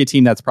think they're going to be a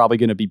team that's probably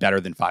going to be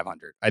better than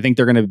 500. I think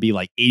they're going to be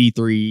like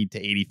 83 to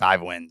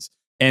 85 wins.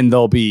 And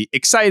they'll be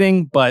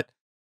exciting, but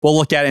we'll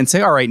look at it and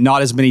say, all right,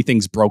 not as many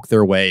things broke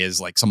their way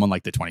as like someone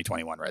like the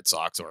 2021 Red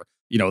Sox or,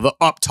 the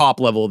up top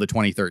level of the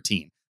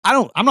 2013.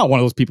 I'm not one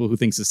of those people who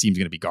thinks this team's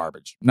going to be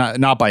garbage.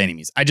 Not by any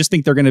means. I just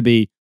think they're going to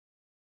be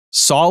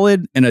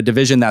solid in a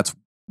division that's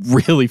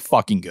really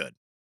fucking good.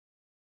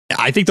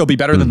 I think they'll be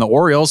better than the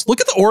Orioles.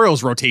 Look at the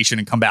Orioles rotation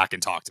and come back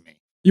and talk to me.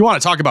 You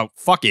want to talk about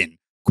fucking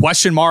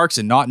question marks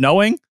and not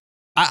knowing?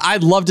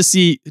 I'd love to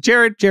see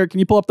Jared, can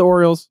you pull up the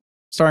Orioles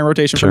starting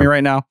rotation for me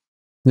right now?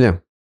 Yeah.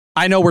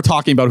 I know we're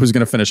talking about who's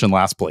going to finish in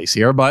last place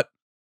here, but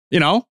we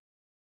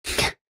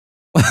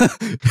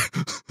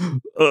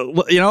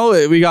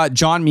got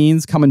John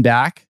Means coming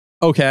back.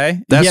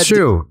 Okay. That's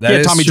true. He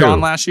had Tommy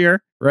John last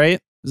year, right?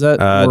 Is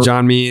that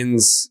John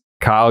Means,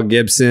 Kyle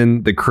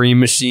Gibson, the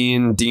Cream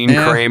Machine, Dean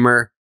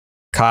Kramer,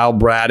 Kyle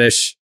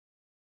Bradish.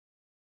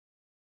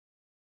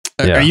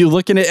 Are you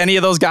looking at any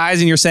of those guys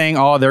and you're saying,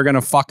 oh, they're going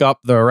to fuck up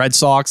the Red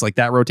Sox, like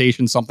that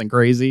rotation, something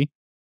crazy?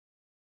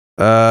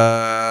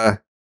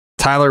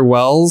 Tyler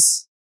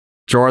Wells,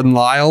 Jordan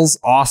Lyles,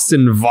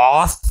 Austin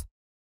Voth.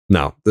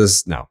 No.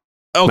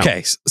 Okay.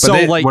 No.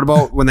 So what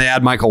about when they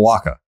add Michael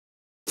Wacha?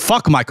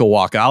 Fuck Michael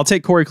Wacha. I'll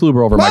take Corey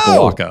Kluber over Michael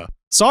Wacha.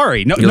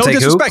 Sorry. No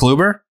disrespect. Who?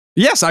 Kluber?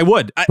 Yes, I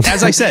would.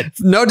 As I said.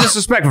 No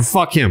disrespect, but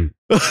fuck him.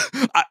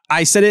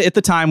 I said it at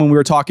the time when we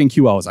were talking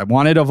QLs. I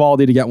wanted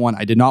Eovaldi to get one.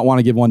 I did not want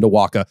to give one to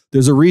Wacha.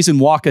 There's a reason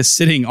Wacha's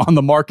sitting on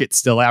the market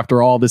still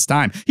after all this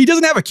time. He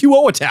doesn't have a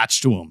QO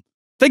attached to him.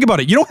 Think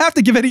about it. You don't have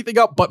to give anything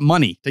up but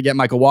money to get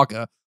Michael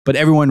Wacha, but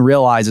everyone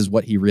realizes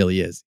what he really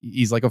is.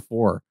 He's like a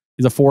 4.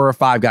 He's a 4 or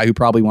 5 guy who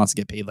probably wants to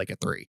get paid like a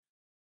 3.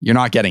 You're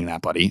not getting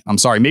that, buddy. I'm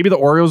sorry. Maybe the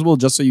Orioles will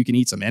just so you can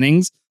eat some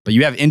innings, but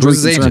you have injury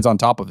concerns on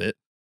top of it.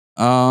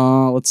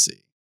 Let's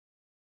see.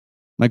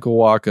 Michael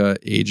Wacha,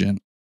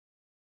 agent.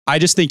 I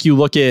just think you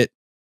look at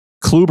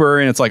Kluber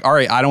and it's like, all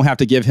right, I don't have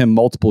to give him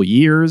multiple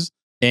years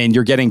and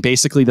you're getting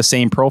basically the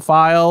same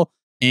profile.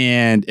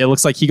 And it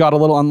looks like he got a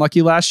little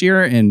unlucky last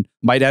year and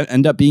might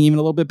end up being even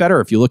a little bit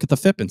better if you look at the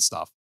FIP and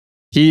stuff.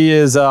 He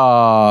is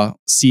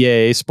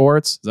CAA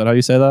Sports. Is that how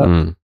you say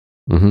that?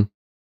 Mm-hmm.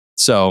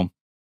 So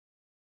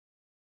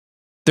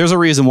there's a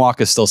reason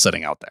Wacha's still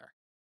sitting out there.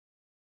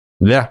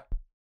 Yeah.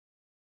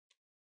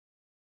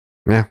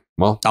 Yeah.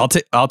 Well,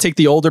 I'll take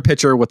the older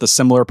pitcher with a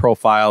similar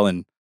profile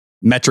and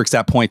metrics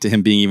that point to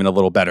him being even a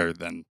little better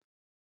than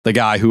the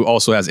guy who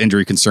also has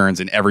injury concerns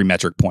and every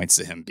metric points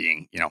to him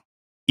being,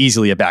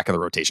 easily a back of the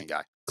rotation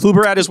guy.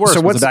 Kluber at his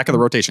worst was a back of the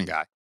rotation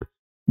guy.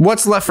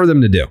 What's left for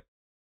them to do?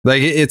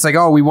 Like, it's like,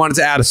 oh, we wanted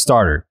to add a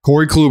starter.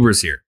 Corey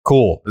Kluber's here.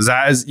 Cool.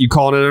 Is you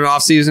calling it an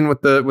offseason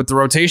with the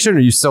rotation, or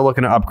are you still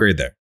looking to upgrade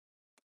there?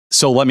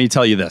 So let me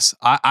tell you this.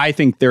 I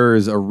think there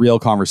is a real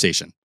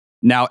conversation.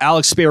 Now,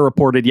 Alex Spear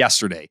reported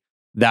yesterday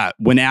that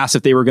when asked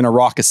if they were going to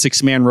rock a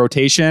 6-man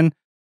rotation,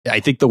 I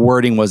think the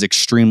wording was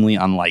extremely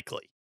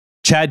unlikely.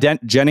 Chad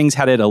Jennings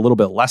had it a little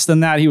bit less than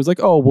that. He was like,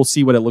 oh, we'll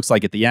see what it looks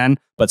like at the end.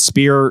 But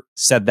Spear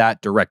said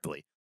that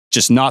directly.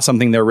 Just not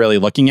something they're really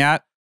looking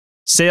at.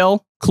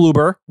 Sale,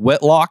 Kluber,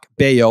 Whitlock,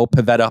 Bayo,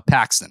 Pivetta,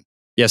 Paxton.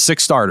 Yeah,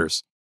 6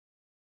 starters.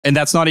 And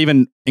that's not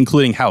even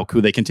including Houck,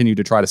 who they continue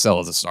to try to sell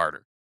as a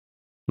starter.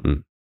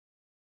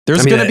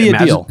 There's going to be a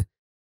deal.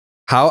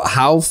 How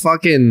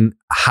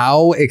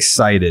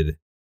excited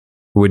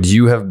would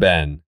you have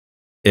been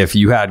if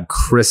you had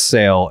Chris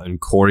Sale and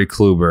Corey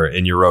Kluber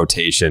in your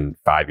rotation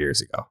 5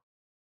 years ago?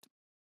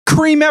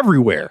 Cream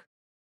everywhere.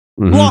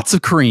 Mm-hmm. Lots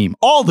of cream.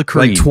 All the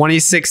cream. Like the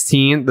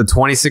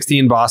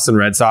 2016 Boston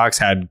Red Sox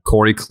had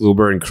Corey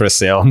Kluber and Chris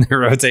Sale in their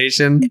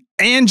rotation.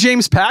 And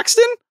James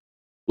Paxton?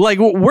 Like,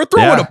 we're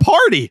throwing a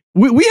party.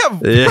 We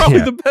have probably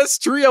the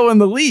best trio in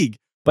the league.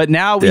 But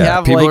now we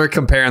have people are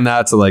comparing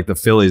that to like the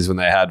Phillies when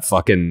they had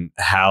fucking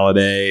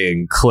Halladay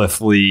and Cliff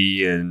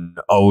Lee and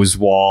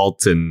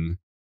Oswalt and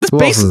that's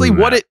basically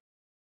what it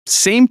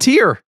same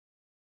tier.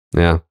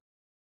 Yeah.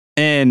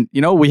 And,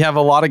 we have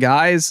a lot of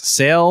guys.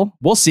 Sale,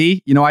 we'll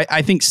see.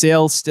 I think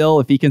Sale still,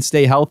 if he can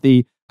stay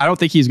healthy, I don't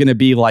think he's going to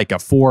be like a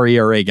 4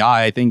 ERA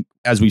guy. I think,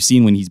 as we've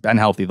seen when he's been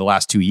healthy the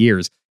last 2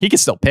 years, he can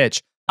still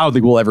pitch. I don't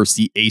think we'll ever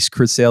see ace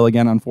Chris Sale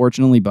again,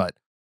 unfortunately. But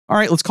all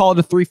right, let's call it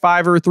a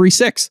 3.5 or a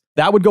 3.6.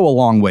 That would go a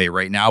long way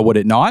right now, would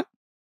it not?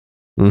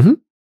 Mm-hmm.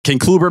 Can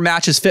Kluber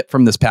match his fit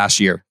from this past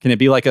year? Can it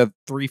be like a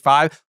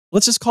 3.5?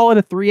 Let's just call it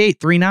a 3.8,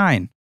 3.9.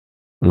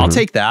 Mm-hmm. I'll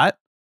take that.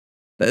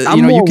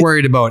 I'm more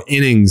worried about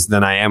innings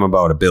than I am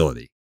about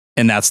ability.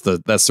 And that's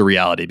the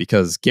reality,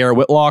 because Garrett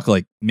Whitlock,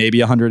 like maybe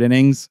 100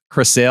 innings.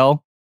 Chris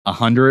Sale,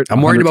 100.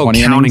 I'm worried about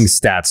counting innings.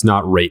 stats,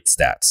 not rate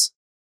stats.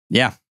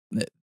 Yeah,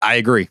 I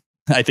agree.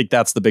 I think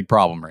that's the big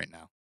problem right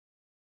now.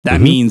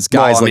 That means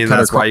guys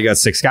that's why you got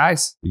 6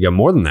 guys. You got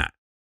more than that.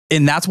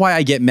 And that's why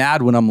I get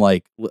mad when I'm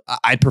like,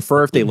 I'd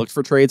prefer if they looked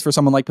for trades for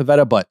someone like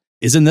Pivetta, but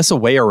isn't this a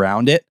way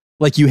around it?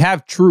 Like, you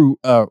have true,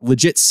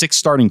 legit 6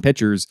 starting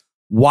pitchers.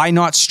 Why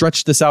not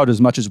stretch this out as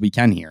much as we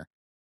can here?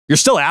 You're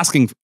still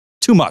asking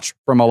too much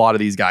from a lot of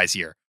these guys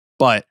here,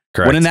 but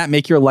wouldn't that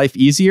make your life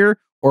easier?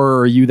 Or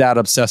are you that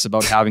obsessed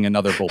about having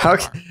another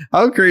bullpen?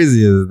 How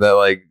crazy is that?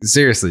 Like,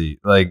 seriously,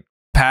 like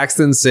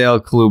Paxton,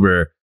 Sale,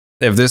 Kluber,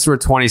 if this were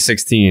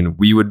 2016,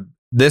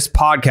 this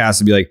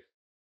podcast would be like,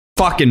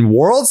 fucking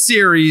World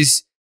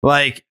Series.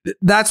 Like,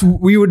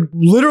 we would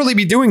literally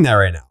be doing that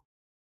right now.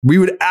 We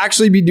would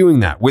actually be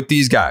doing that with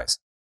these guys.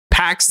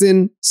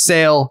 Paxton,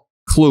 Sale,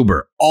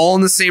 Kluber, all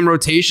in the same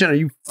rotation. Are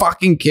you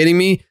fucking kidding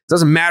me? It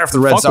doesn't matter if the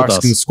Red Sox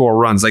can score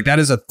runs. Like, that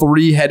is a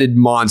 3-headed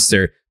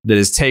monster that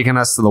has taken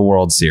us to the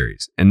World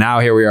Series. And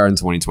now here we are in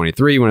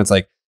 2023 when it's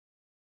like,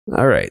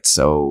 all right,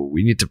 so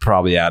we need to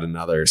probably add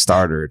another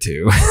starter or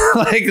two.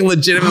 Like,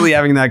 legitimately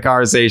having that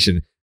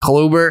conversation.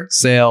 Kluber,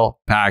 Sale,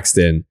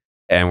 Paxton.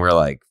 And we're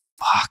like,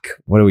 fuck,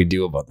 what do we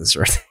do about this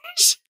rotation?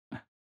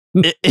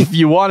 If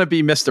you want to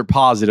be Mr.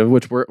 Positive,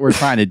 which we're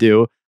trying to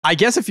do, I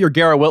guess if you're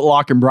Garrett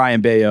Whitlock and Brian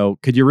Bayo,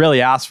 could you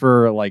really ask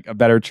for like a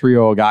better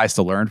trio of guys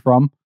to learn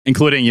from?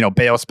 Including,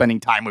 Bayo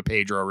spending time with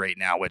Pedro right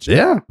now, which,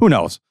 who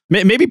knows?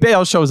 Maybe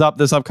Bayo shows up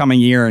this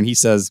upcoming year and he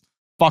says,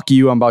 fuck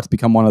you, I'm about to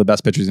become one of the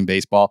best pitchers in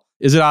baseball.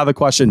 Is it out of the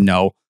question?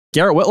 No.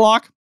 Garrett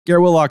Whitlock,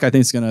 I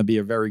think is going to be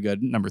a very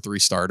good number 3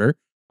 starter.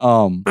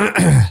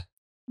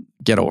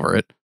 Get over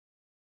it.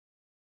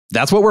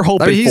 That's what we're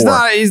hoping for. He's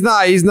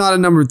not a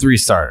number 3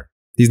 starter.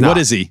 He's not. What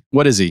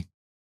is he?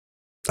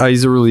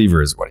 He's a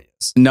reliever is what he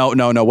is. No.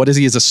 What is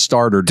he as a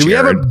starter,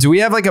 Jared? Do we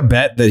have like a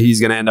bet that he's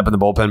going to end up in the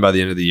bullpen by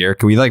the end of the year?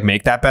 Can we like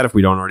make that bet if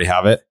we don't already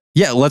have it?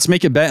 Yeah, let's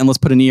make a bet and let's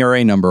put an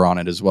ERA number on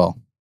it as well.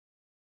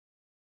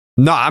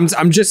 No,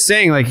 I'm just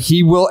saying, like,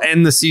 he will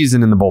end the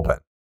season in the bullpen.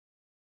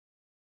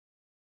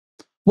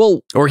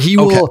 Well, or he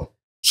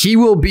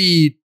will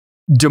be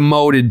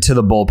demoted to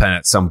the bullpen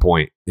at some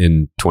point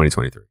in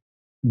 2023.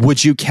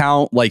 Would you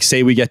count, like,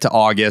 say we get to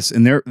August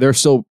and they're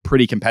still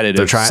pretty competitive?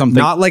 They're trying,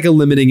 not like a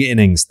limiting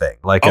innings thing.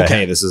 Like,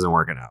 hey, this isn't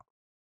working out.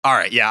 All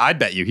right, yeah, I'd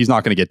bet you he's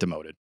not going to get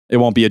demoted. It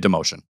won't be a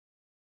demotion.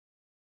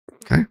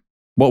 Okay.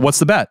 Well, what's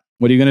the bet?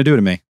 What are you going to do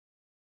to me?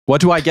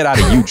 What do I get out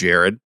of you,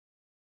 Jared?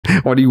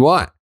 What do you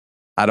want?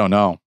 I don't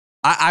know.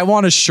 I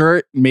want a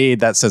shirt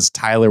made that says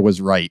Tyler was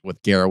right with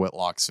Garrett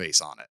Whitlock's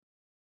face on it.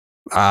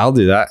 I'll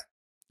do that.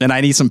 And I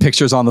need some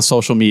pictures on the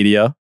social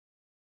media.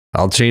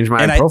 I'll change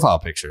my profile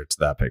picture to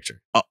that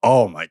picture.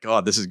 Oh my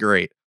God, this is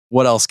great.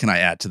 What else can I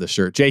add to the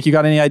shirt? Jake, you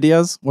got any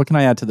ideas? What can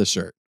I add to the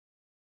shirt?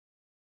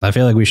 I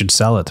feel like we should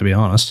sell it, to be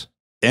honest.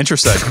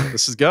 Interesting.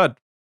 This is good.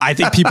 I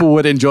think people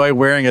would enjoy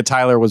wearing a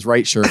Tyler was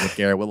right shirt with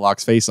Garrett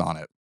Whitlock's face on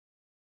it.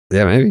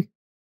 Yeah, maybe.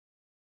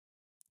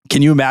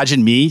 Can you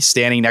imagine me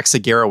standing next to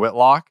Garrett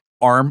Whitlock,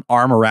 arm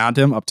around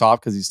him up top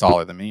because he's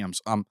taller than me?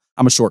 I'm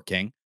a short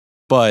king,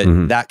 but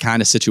that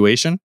kind of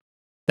situation,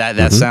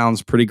 that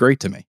sounds pretty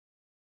great to me.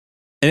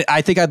 And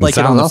I think I'd like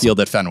it on the field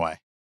at Fenway.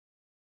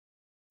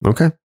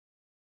 Okay.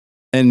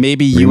 And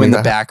maybe you in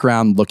the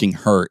background looking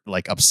hurt,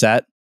 like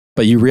upset,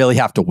 but you really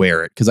have to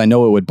wear it because I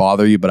know it would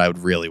bother you, but I would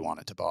really want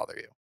it to bother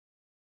you.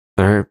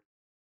 All right.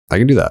 I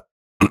can do that.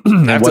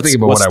 I have to think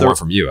about what I want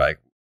from you. Like,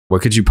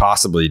 what could you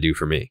possibly do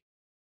for me?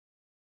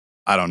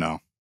 I don't know.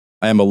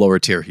 I am a lower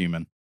tier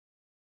human.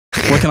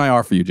 What can I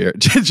offer you, Jared?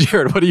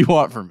 Jared, what do you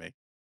want from me?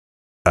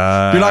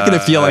 You're not going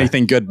to feel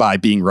anything good by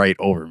being right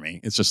over me.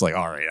 It's just like,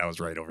 all right, I was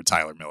right over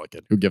Tyler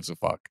Milliken. Who gives a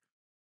fuck?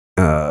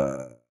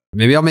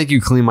 Maybe I'll make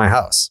you clean my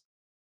house.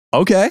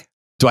 Okay.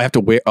 Do I have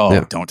to wear? Oh,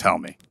 yeah. Don't tell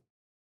me.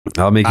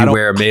 I'll make you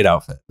wear a maid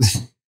outfit.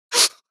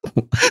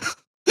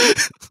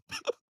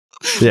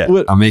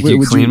 Yeah, I'll make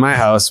you clean my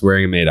house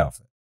wearing a maid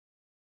outfit.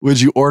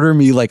 Would you order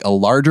me like a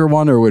larger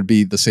one or would it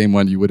be the same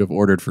one you would have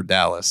ordered for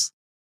Dallas?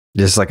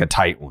 Just like a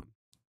tight one.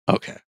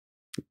 Okay.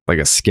 Like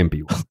a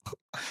skimpy one.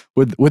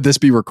 Would this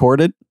be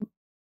recorded?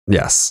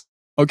 Yes.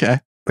 Okay.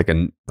 Like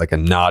a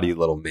naughty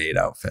little maid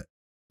outfit.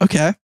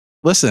 Okay.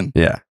 Listen.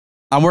 Yeah.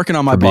 I'm working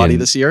on my body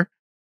this year.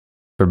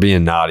 For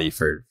being naughty,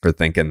 for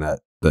thinking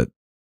that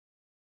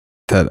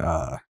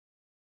Garrett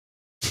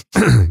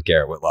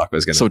Whitlock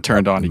was going to so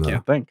turned on you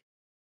can't think.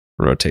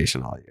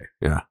 Rotation all year.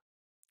 Yeah.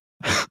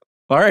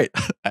 All right.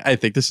 I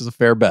think this is a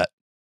fair bet.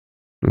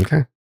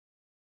 Okay.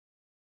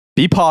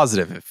 Be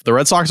positive. If the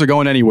Red Sox are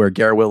going anywhere,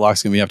 Garrett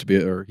Whitlock's going to have to be,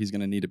 or he's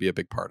going to need to be a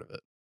big part of it.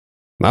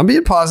 I'm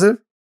being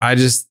positive.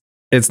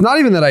 It's not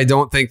even that I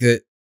don't think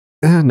that,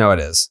 no, it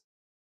is.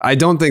 I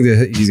don't think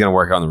that he's going to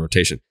work on the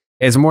rotation.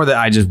 It's more that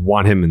I just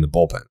want him in the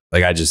bullpen.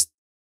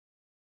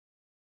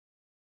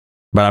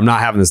 But I'm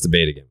not having this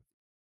debate again.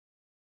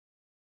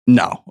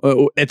 No.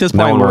 At this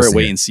point, we're at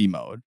wait and see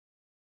mode.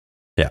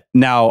 Yeah.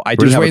 Now, I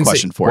do have a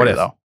question for you,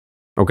 though.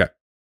 Okay.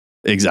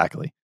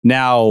 Exactly.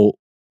 Now,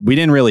 we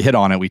didn't really hit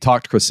on it. We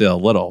talked to Chris Sale a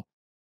little.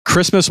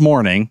 Christmas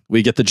morning,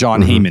 we get the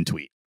John Heyman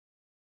tweet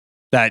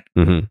that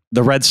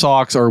the Red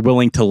Sox are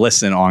willing to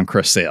listen on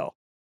Chris Sale.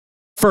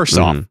 First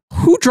off,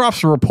 who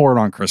drops a report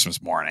on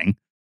Christmas morning?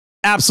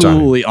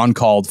 Absolutely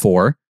uncalled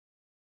for.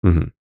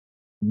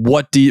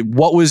 What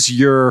was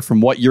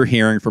from what you're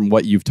hearing, from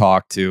what you've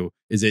talked to,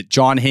 is it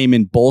John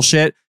Heyman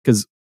bullshit?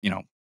 Because,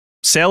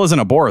 Sale isn't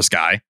a Boris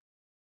guy.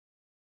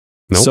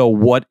 Nope. So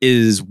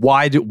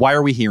why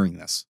are we hearing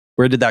this?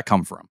 Where did that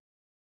come from?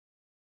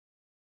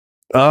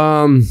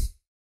 I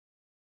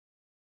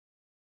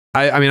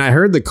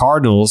heard the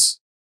Cardinals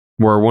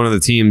were one of the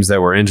teams that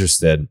were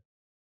interested.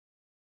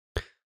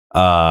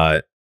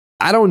 I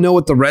don't know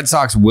what the Red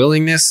Sox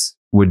willingness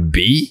would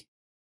be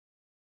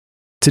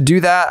to do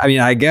that. I mean,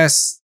 I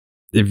guess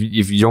if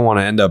you don't want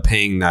to end up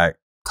paying that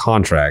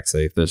contract,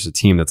 say if there's a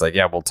team that's like,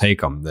 yeah, we'll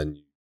take them,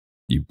 then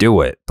you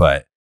do it.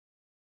 But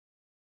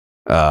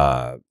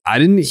I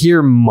didn't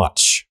hear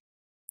much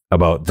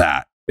about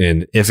that.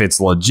 And if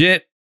it's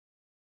legit,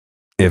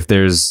 if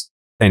there's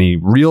any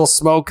real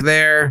smoke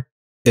there,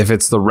 if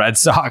it's the Red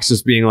Sox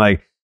just being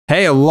like,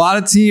 hey, a lot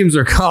of teams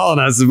are calling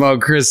us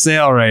about Chris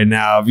Sale right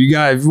now. If you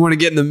want to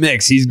get in the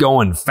mix, he's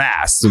going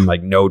fast. And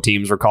no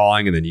teams are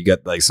calling. And then you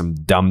get some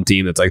dumb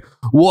team that's like,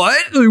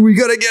 what? We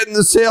got to get in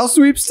the Sale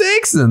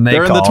sweepstakes. And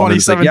they're in the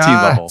 2017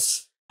 level.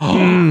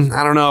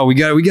 I don't know. We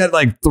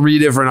got 3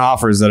 different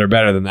offers that are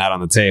better than that on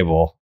the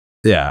table.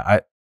 Yeah.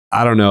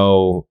 I don't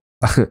know.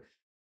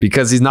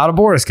 Because he's not a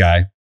Boris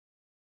guy.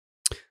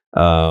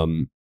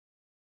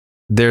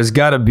 There's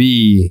got to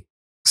be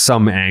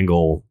some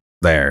angle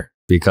there.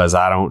 Because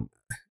I don't,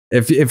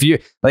 if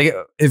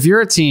you're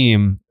a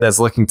team that's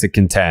looking to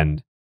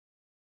contend,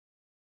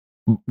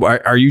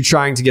 are you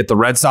trying to get the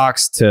Red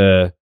Sox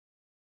to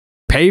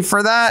pay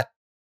for that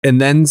and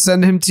then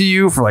send him to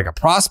you for a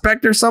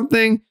prospect or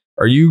something?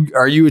 Are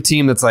you a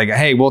team that's like,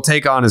 hey, we'll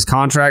take on his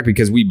contract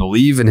because we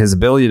believe in his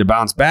ability to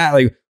bounce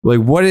back?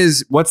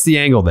 What's the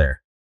angle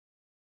there?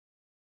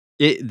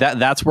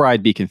 That's where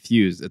I'd be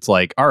confused. It's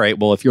like, all right,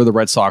 well, if you're the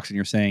Red Sox and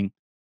you're saying,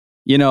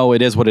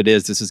 it is what it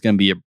is. This is going to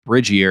be a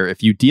bridge year.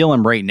 If you deal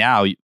him right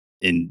now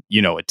and,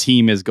 a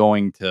team is you're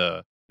going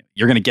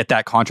to get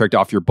that contract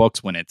off your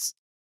books when it's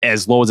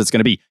as low as it's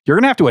going to be. You're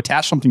going to have to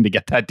attach something to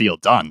get that deal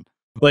done.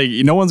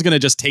 No one's going to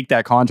just take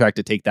that contract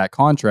to take that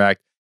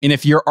contract. And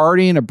if you're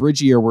already in a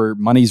bridge year where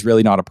money's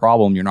really not a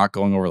problem, you're not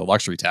going over the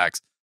luxury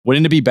tax.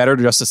 Wouldn't it be better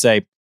to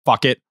say,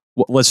 fuck it,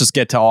 let's just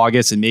get to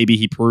August and maybe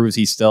he proves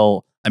he's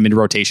still a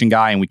mid-rotation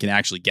guy and we can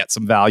actually get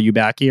some value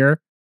back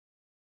here.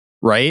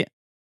 Right?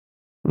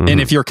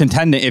 And if you're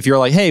contending, if you're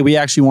like, hey, we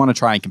actually want to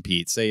try and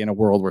compete, say in a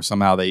world where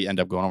somehow they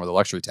end up going over the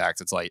luxury tax,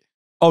 it's like,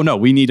 oh no,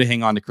 we need to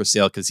hang on to Chris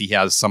Sale because he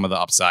has some of the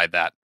upside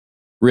that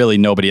really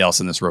nobody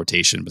else in this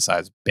rotation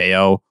besides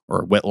Bayo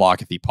or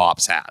Whitlock, if he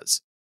pops,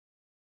 has.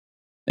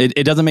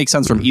 It doesn't make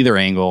sense from either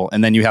angle.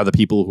 And then you have the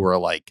people who are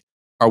like,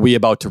 are we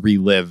about to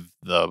relive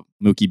the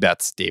Mookie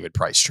Betts, David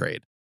Price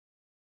trade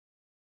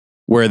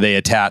where they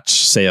attach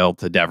Sale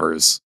to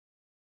Devers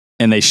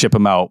and they ship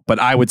him out? But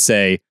I would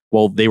say,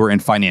 well, they were in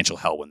financial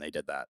hell when they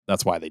did that.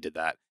 That's why they did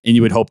that. And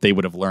you would hope they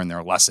would have learned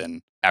their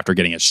lesson after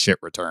getting a shit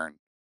return.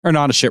 Or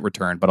not a shit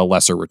return, but a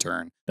lesser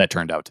return that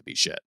turned out to be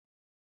shit.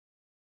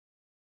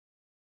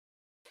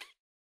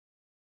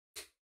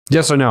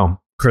 Yes or no?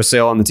 Chris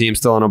Sale on the team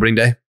still on opening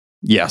day?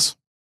 Yes.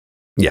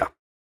 Yeah.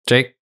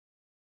 Jake?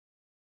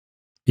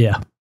 Yeah.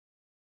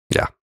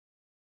 Yeah.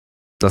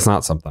 That's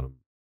not something I'm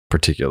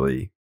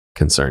particularly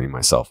concerning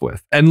myself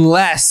with.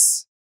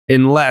 Unless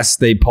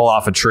they pull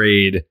off a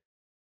trade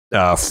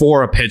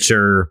for a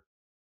pitcher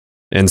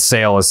and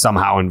Sale is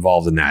somehow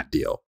involved in that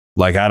deal.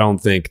 I don't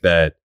think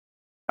that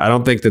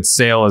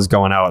Sale is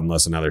going out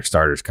unless another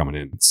starter's coming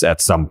in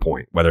at some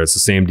point, whether it's the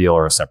same deal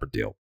or a separate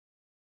deal.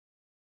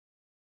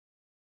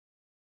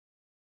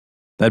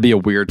 That'd be a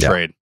weird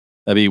trade.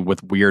 That'd be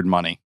with weird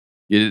money.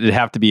 It'd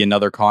have to be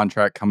another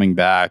contract coming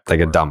back.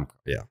 A dumb.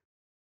 Yeah.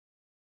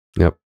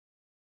 Yep.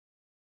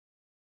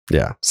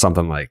 Yeah.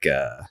 Something like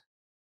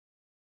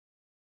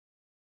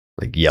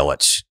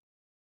Yelich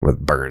with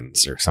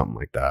Burns or something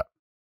like that.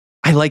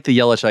 I like the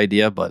Yelich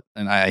idea,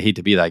 and I hate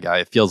to be that guy.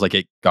 It feels like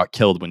it got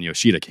killed when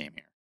Yoshida came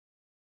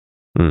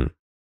here.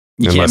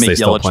 Unless they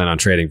still plan on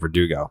trading for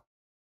Dugo.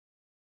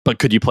 But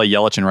could you play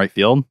Yelich in right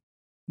field?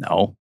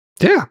 No.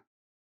 Yeah.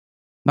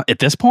 Not at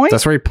this point?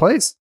 That's where he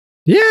plays.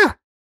 Yeah.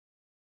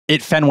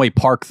 At Fenway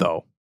Park,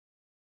 though.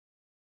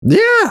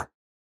 Yeah.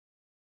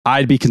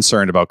 I'd be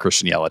concerned about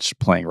Christian Yelich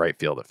playing right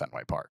field at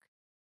Fenway Park.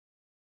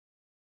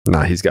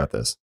 Nah, he's got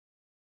this.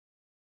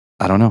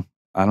 I don't know.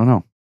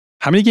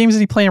 How many games did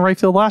he play in right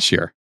field last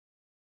year?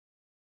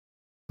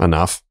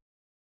 Enough.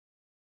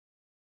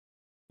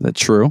 Is that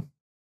true?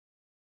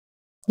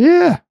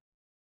 Yeah.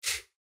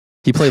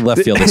 He played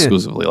left field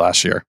exclusively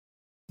last year.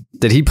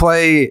 Did he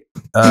play?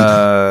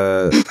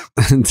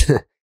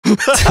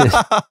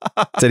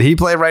 Did he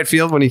play right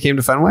field when he came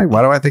to Fenway?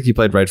 Why do I think he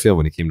played right field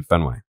when he came to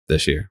Fenway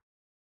this year?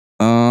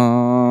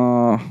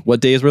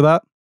 What days were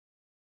that?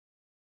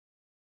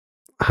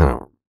 I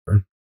don't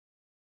remember.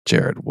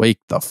 Jared, wake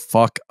the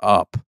fuck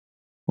up.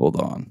 Hold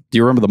on. Do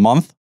you remember the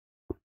month?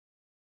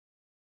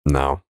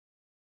 No.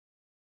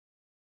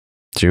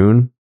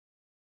 June?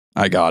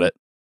 I got it.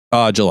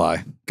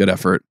 July. Good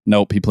effort.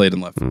 Nope, he played in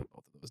left field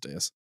both of those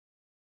days.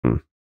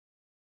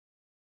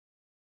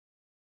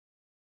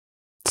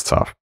 It's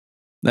tough.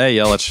 Hey,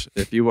 Yelich,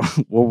 if you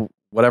well,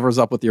 whatever's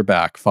up with your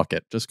back, fuck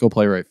it. Just go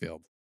play right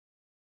field.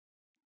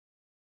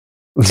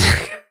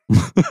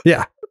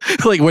 Yeah.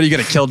 Like, what are you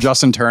going to kill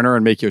Justin Turner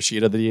and make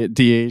Yoshida the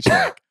DH?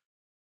 Like,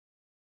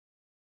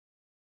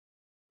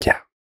 yeah.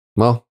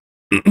 Well,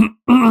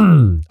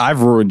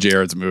 I've ruined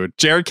Jared's mood.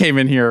 Jared came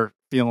in here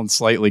feeling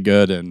slightly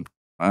good, and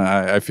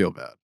I feel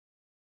bad.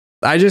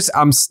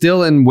 I'm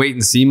still in wait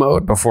and see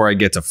mode before I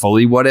get to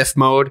fully what if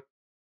mode.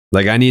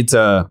 Like, I need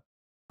to.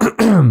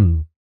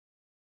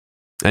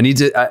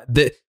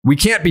 We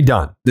can't be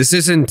done. This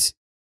isn't.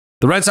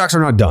 The Red Sox are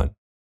not done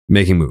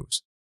making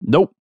moves.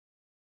 Nope.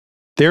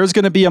 There's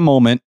going to be a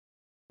moment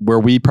where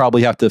we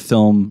probably have to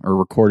film or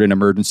record an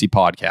emergency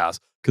podcast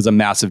because a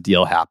massive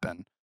deal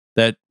happened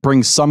that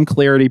brings some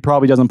clarity,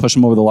 probably doesn't push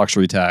them over the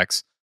luxury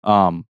tax.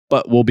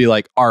 But we'll be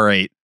like, all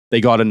right,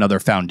 they got another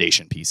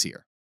foundation piece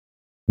here.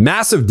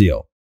 Massive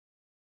deal.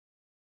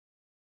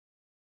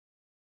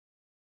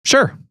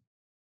 Sure.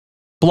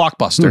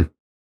 Blockbuster.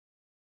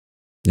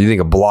 Do you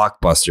think a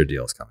blockbuster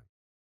deal is coming?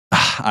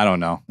 I don't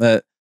know.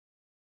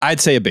 I'd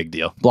say a big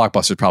deal.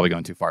 Blockbuster's probably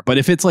going too far. But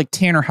if it's like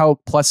Tanner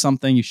Houck plus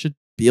something, you should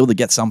be able to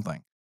get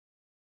something.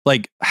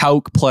 Like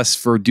Houck plus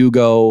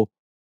Verdugo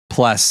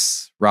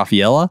plus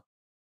Rafaela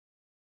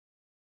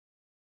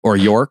or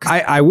York.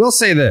 I will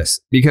say this,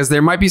 because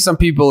there might be some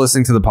people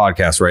listening to the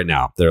podcast right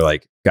now. They're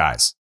like,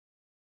 guys,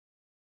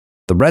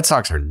 the Red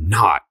Sox are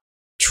not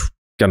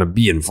going to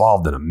be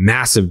involved in a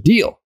massive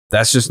deal.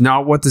 That's just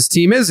not what this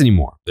team is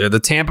anymore. They're the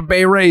Tampa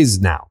Bay Rays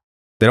now.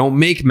 They don't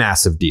make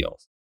massive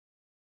deals.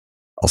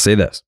 I'll say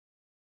this.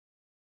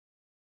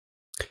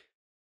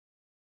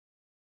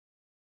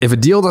 If a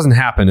deal doesn't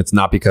happen, it's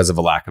not because of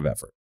a lack of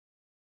effort.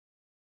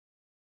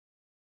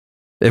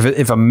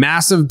 If a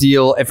massive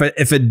deal,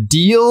 if a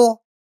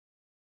deal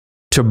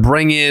to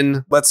bring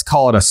in, let's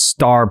call it a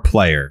star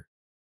player,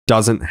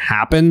 doesn't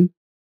happen,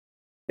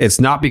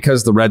 it's not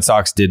because the Red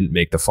Sox didn't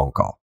make the phone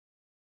call.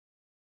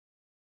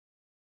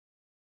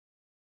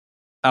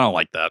 I don't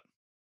like that.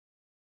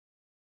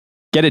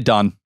 Get it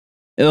done.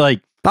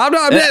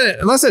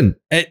 Listen,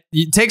 it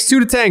takes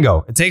two to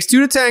tango. It takes two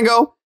to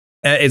tango.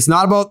 It's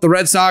not about the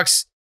Red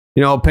Sox,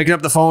 picking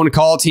up the phone to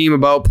call a team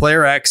about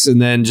player X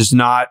and then just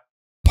not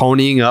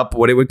ponying up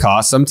what it would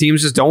cost. Some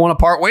teams just don't want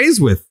to part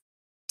ways with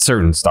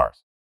certain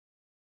stars.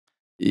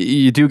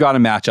 You do got to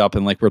match up.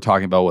 And like we're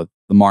talking about with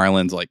the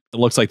Marlins, like it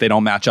looks like they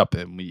don't match up.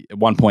 And we at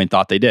one point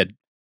thought they did.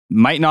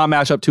 Might not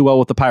match up too well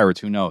with the Pirates.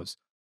 Who knows?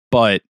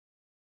 But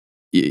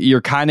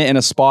you're kind of in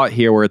a spot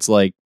here where it's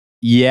like,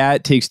 yeah,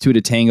 it takes two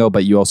to tango,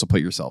 but you also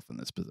put yourself in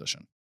this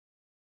position.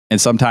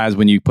 And sometimes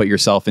when you put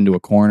yourself into a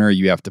corner,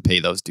 you have to pay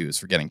those dues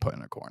for getting put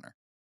in a corner.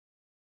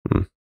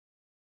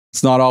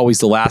 It's not always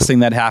the last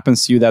thing that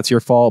happens to you that's your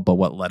fault, but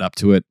what led up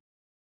to it,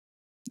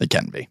 it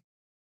can be.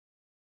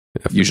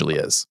 It usually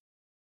is.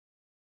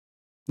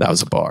 That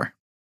was a bar.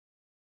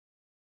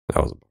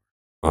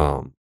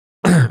 All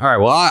right,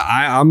 well,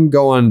 I'm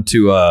going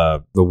to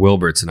the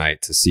Wilbur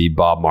tonight to see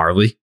Bob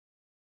Marley.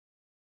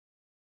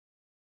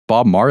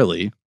 Bob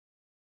Marley?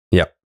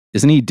 Yep.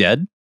 Isn't he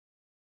dead?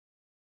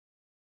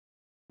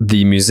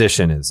 The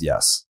musician is,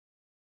 yes.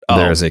 Oh.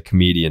 There's a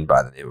comedian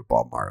by the name of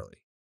Bob Marley.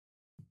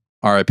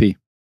 R.I.P.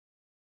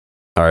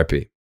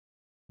 R.I.P.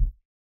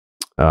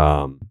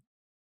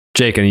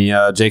 Jake, any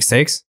Jake's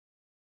takes?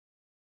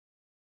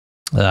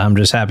 I'm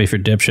just happy for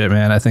Dipshit,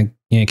 man. I think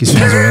Yankees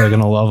fans are really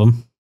going to love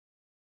him.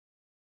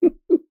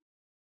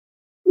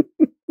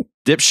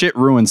 Dipshit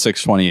ruined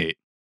 628.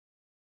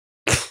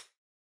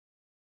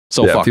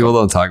 So yeah, fuck people him.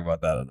 don't talk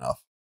about that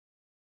enough.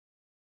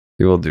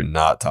 People do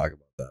not talk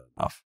about that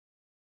enough.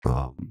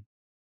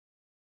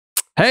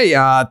 Hey,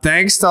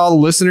 thanks to all the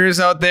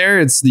listeners out there.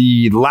 It's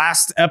the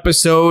last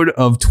episode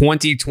of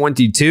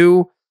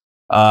 2022.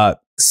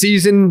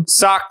 Season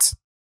sucked.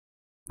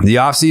 The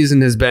off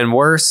season has been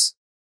worse.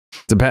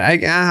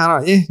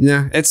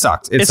 It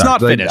sucked. It's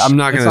sucked. not finished. I'm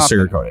not going to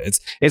sugarcoat it.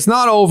 It's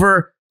not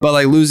over, but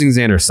like losing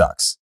Xander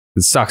sucks.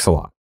 It sucks a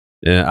lot.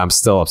 Yeah, I'm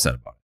still upset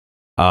about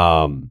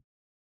it.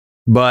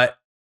 But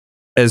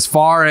as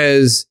far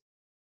as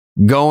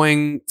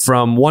going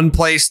from one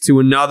place to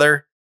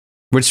another,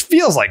 which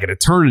feels like an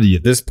eternity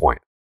at this point.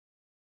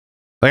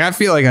 Like I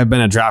feel like I've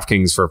been at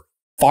DraftKings for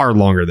far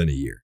longer than a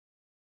year.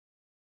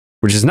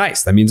 which is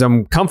nice. That means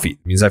I'm comfy.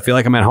 It means I feel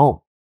like I'm at home.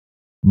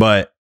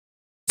 But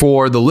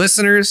for the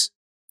listeners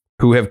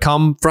who have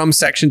come from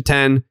Section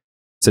 10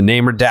 to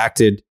Name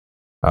Redacted,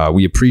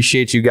 we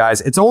appreciate you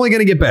guys. It's only going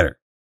to get better.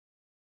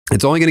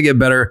 It's only going to get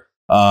better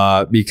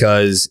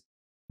because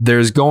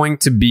there's going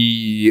to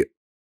be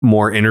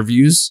more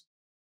interviews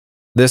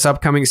this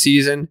upcoming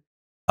season.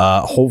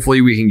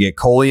 Hopefully we can get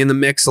Coley in the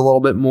mix a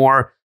little bit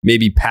more.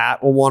 Maybe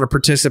Pat will want to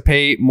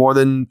participate more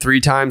than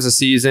 3 times a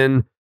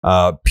season.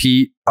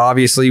 Pete,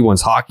 obviously,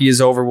 once hockey is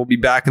over, will be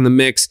back in the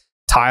mix.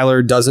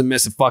 Tyler doesn't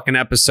miss a fucking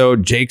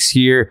episode. Jake's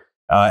here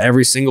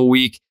every single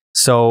week.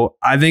 So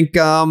I think,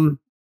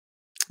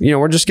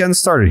 we're just getting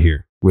started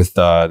here with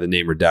the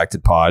Name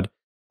Redacted pod.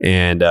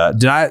 And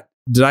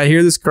did I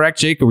hear this correct,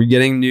 Jake? Are we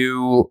getting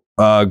new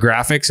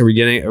graphics? Are we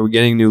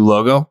getting new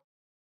logo?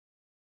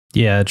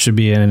 Yeah, it should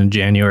be in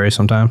January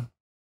sometime.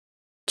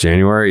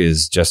 January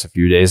is just a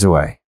few days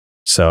away.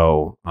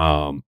 So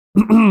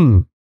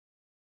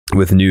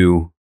with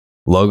new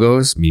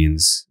logos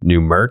means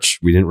new merch.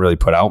 We didn't really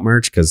put out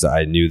merch because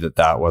I knew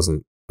that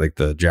wasn't like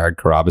the Jared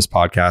Carrabis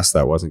podcast.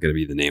 That wasn't going to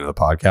be the name of the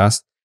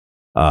podcast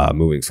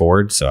moving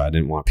forward. So I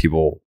didn't want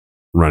people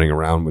running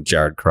around with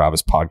Jared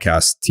Carrabis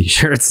podcast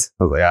t-shirts.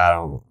 I was like, I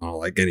don't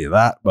like any of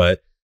that.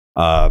 But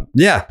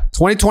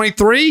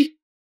 2023.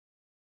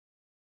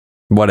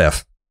 What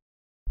if?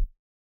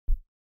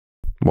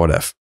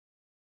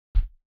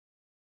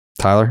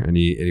 Tyler,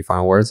 any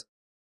final words?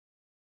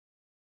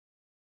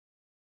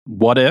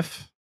 What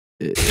if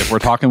we're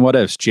talking what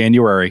ifs,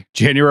 January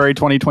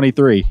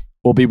 2023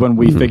 will be when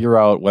we figure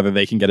out whether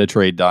they can get a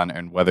trade done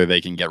and whether they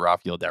can get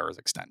Rafael Devers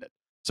extended.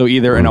 So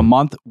either in a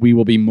month, we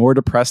will be more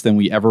depressed than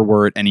we ever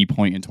were at any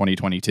point in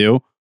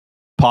 2022,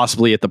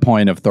 possibly at the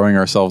point of throwing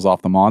ourselves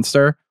off the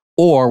monster,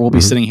 or we'll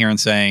be sitting here and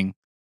saying,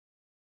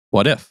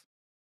 what if?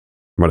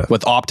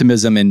 With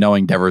optimism and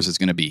knowing Devers is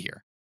going to be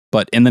here.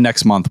 But in the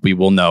next month, we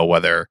will know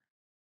whether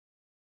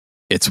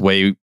it's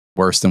way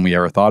worse than we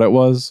ever thought it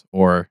was,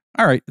 or,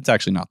 all right, it's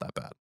actually not that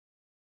bad.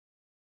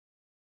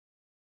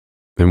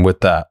 And with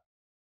that,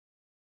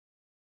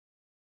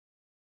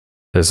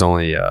 there's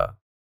only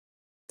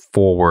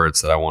 4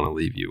 words that I want to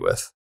leave you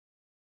with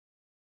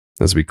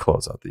as we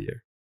close out the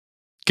year.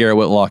 Garrett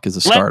Whitlock is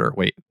a starter.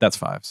 Wait, that's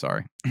 5.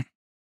 Sorry.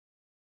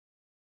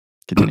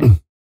 Continue.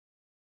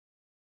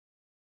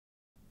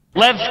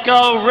 Let's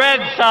go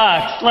Red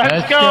Sox!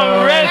 Let's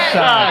go Red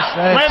Sox!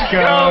 Let's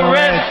go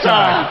Red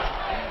Sox!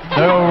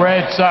 Go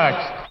Red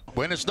Sox!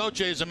 Buenas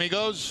noches,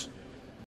 amigos.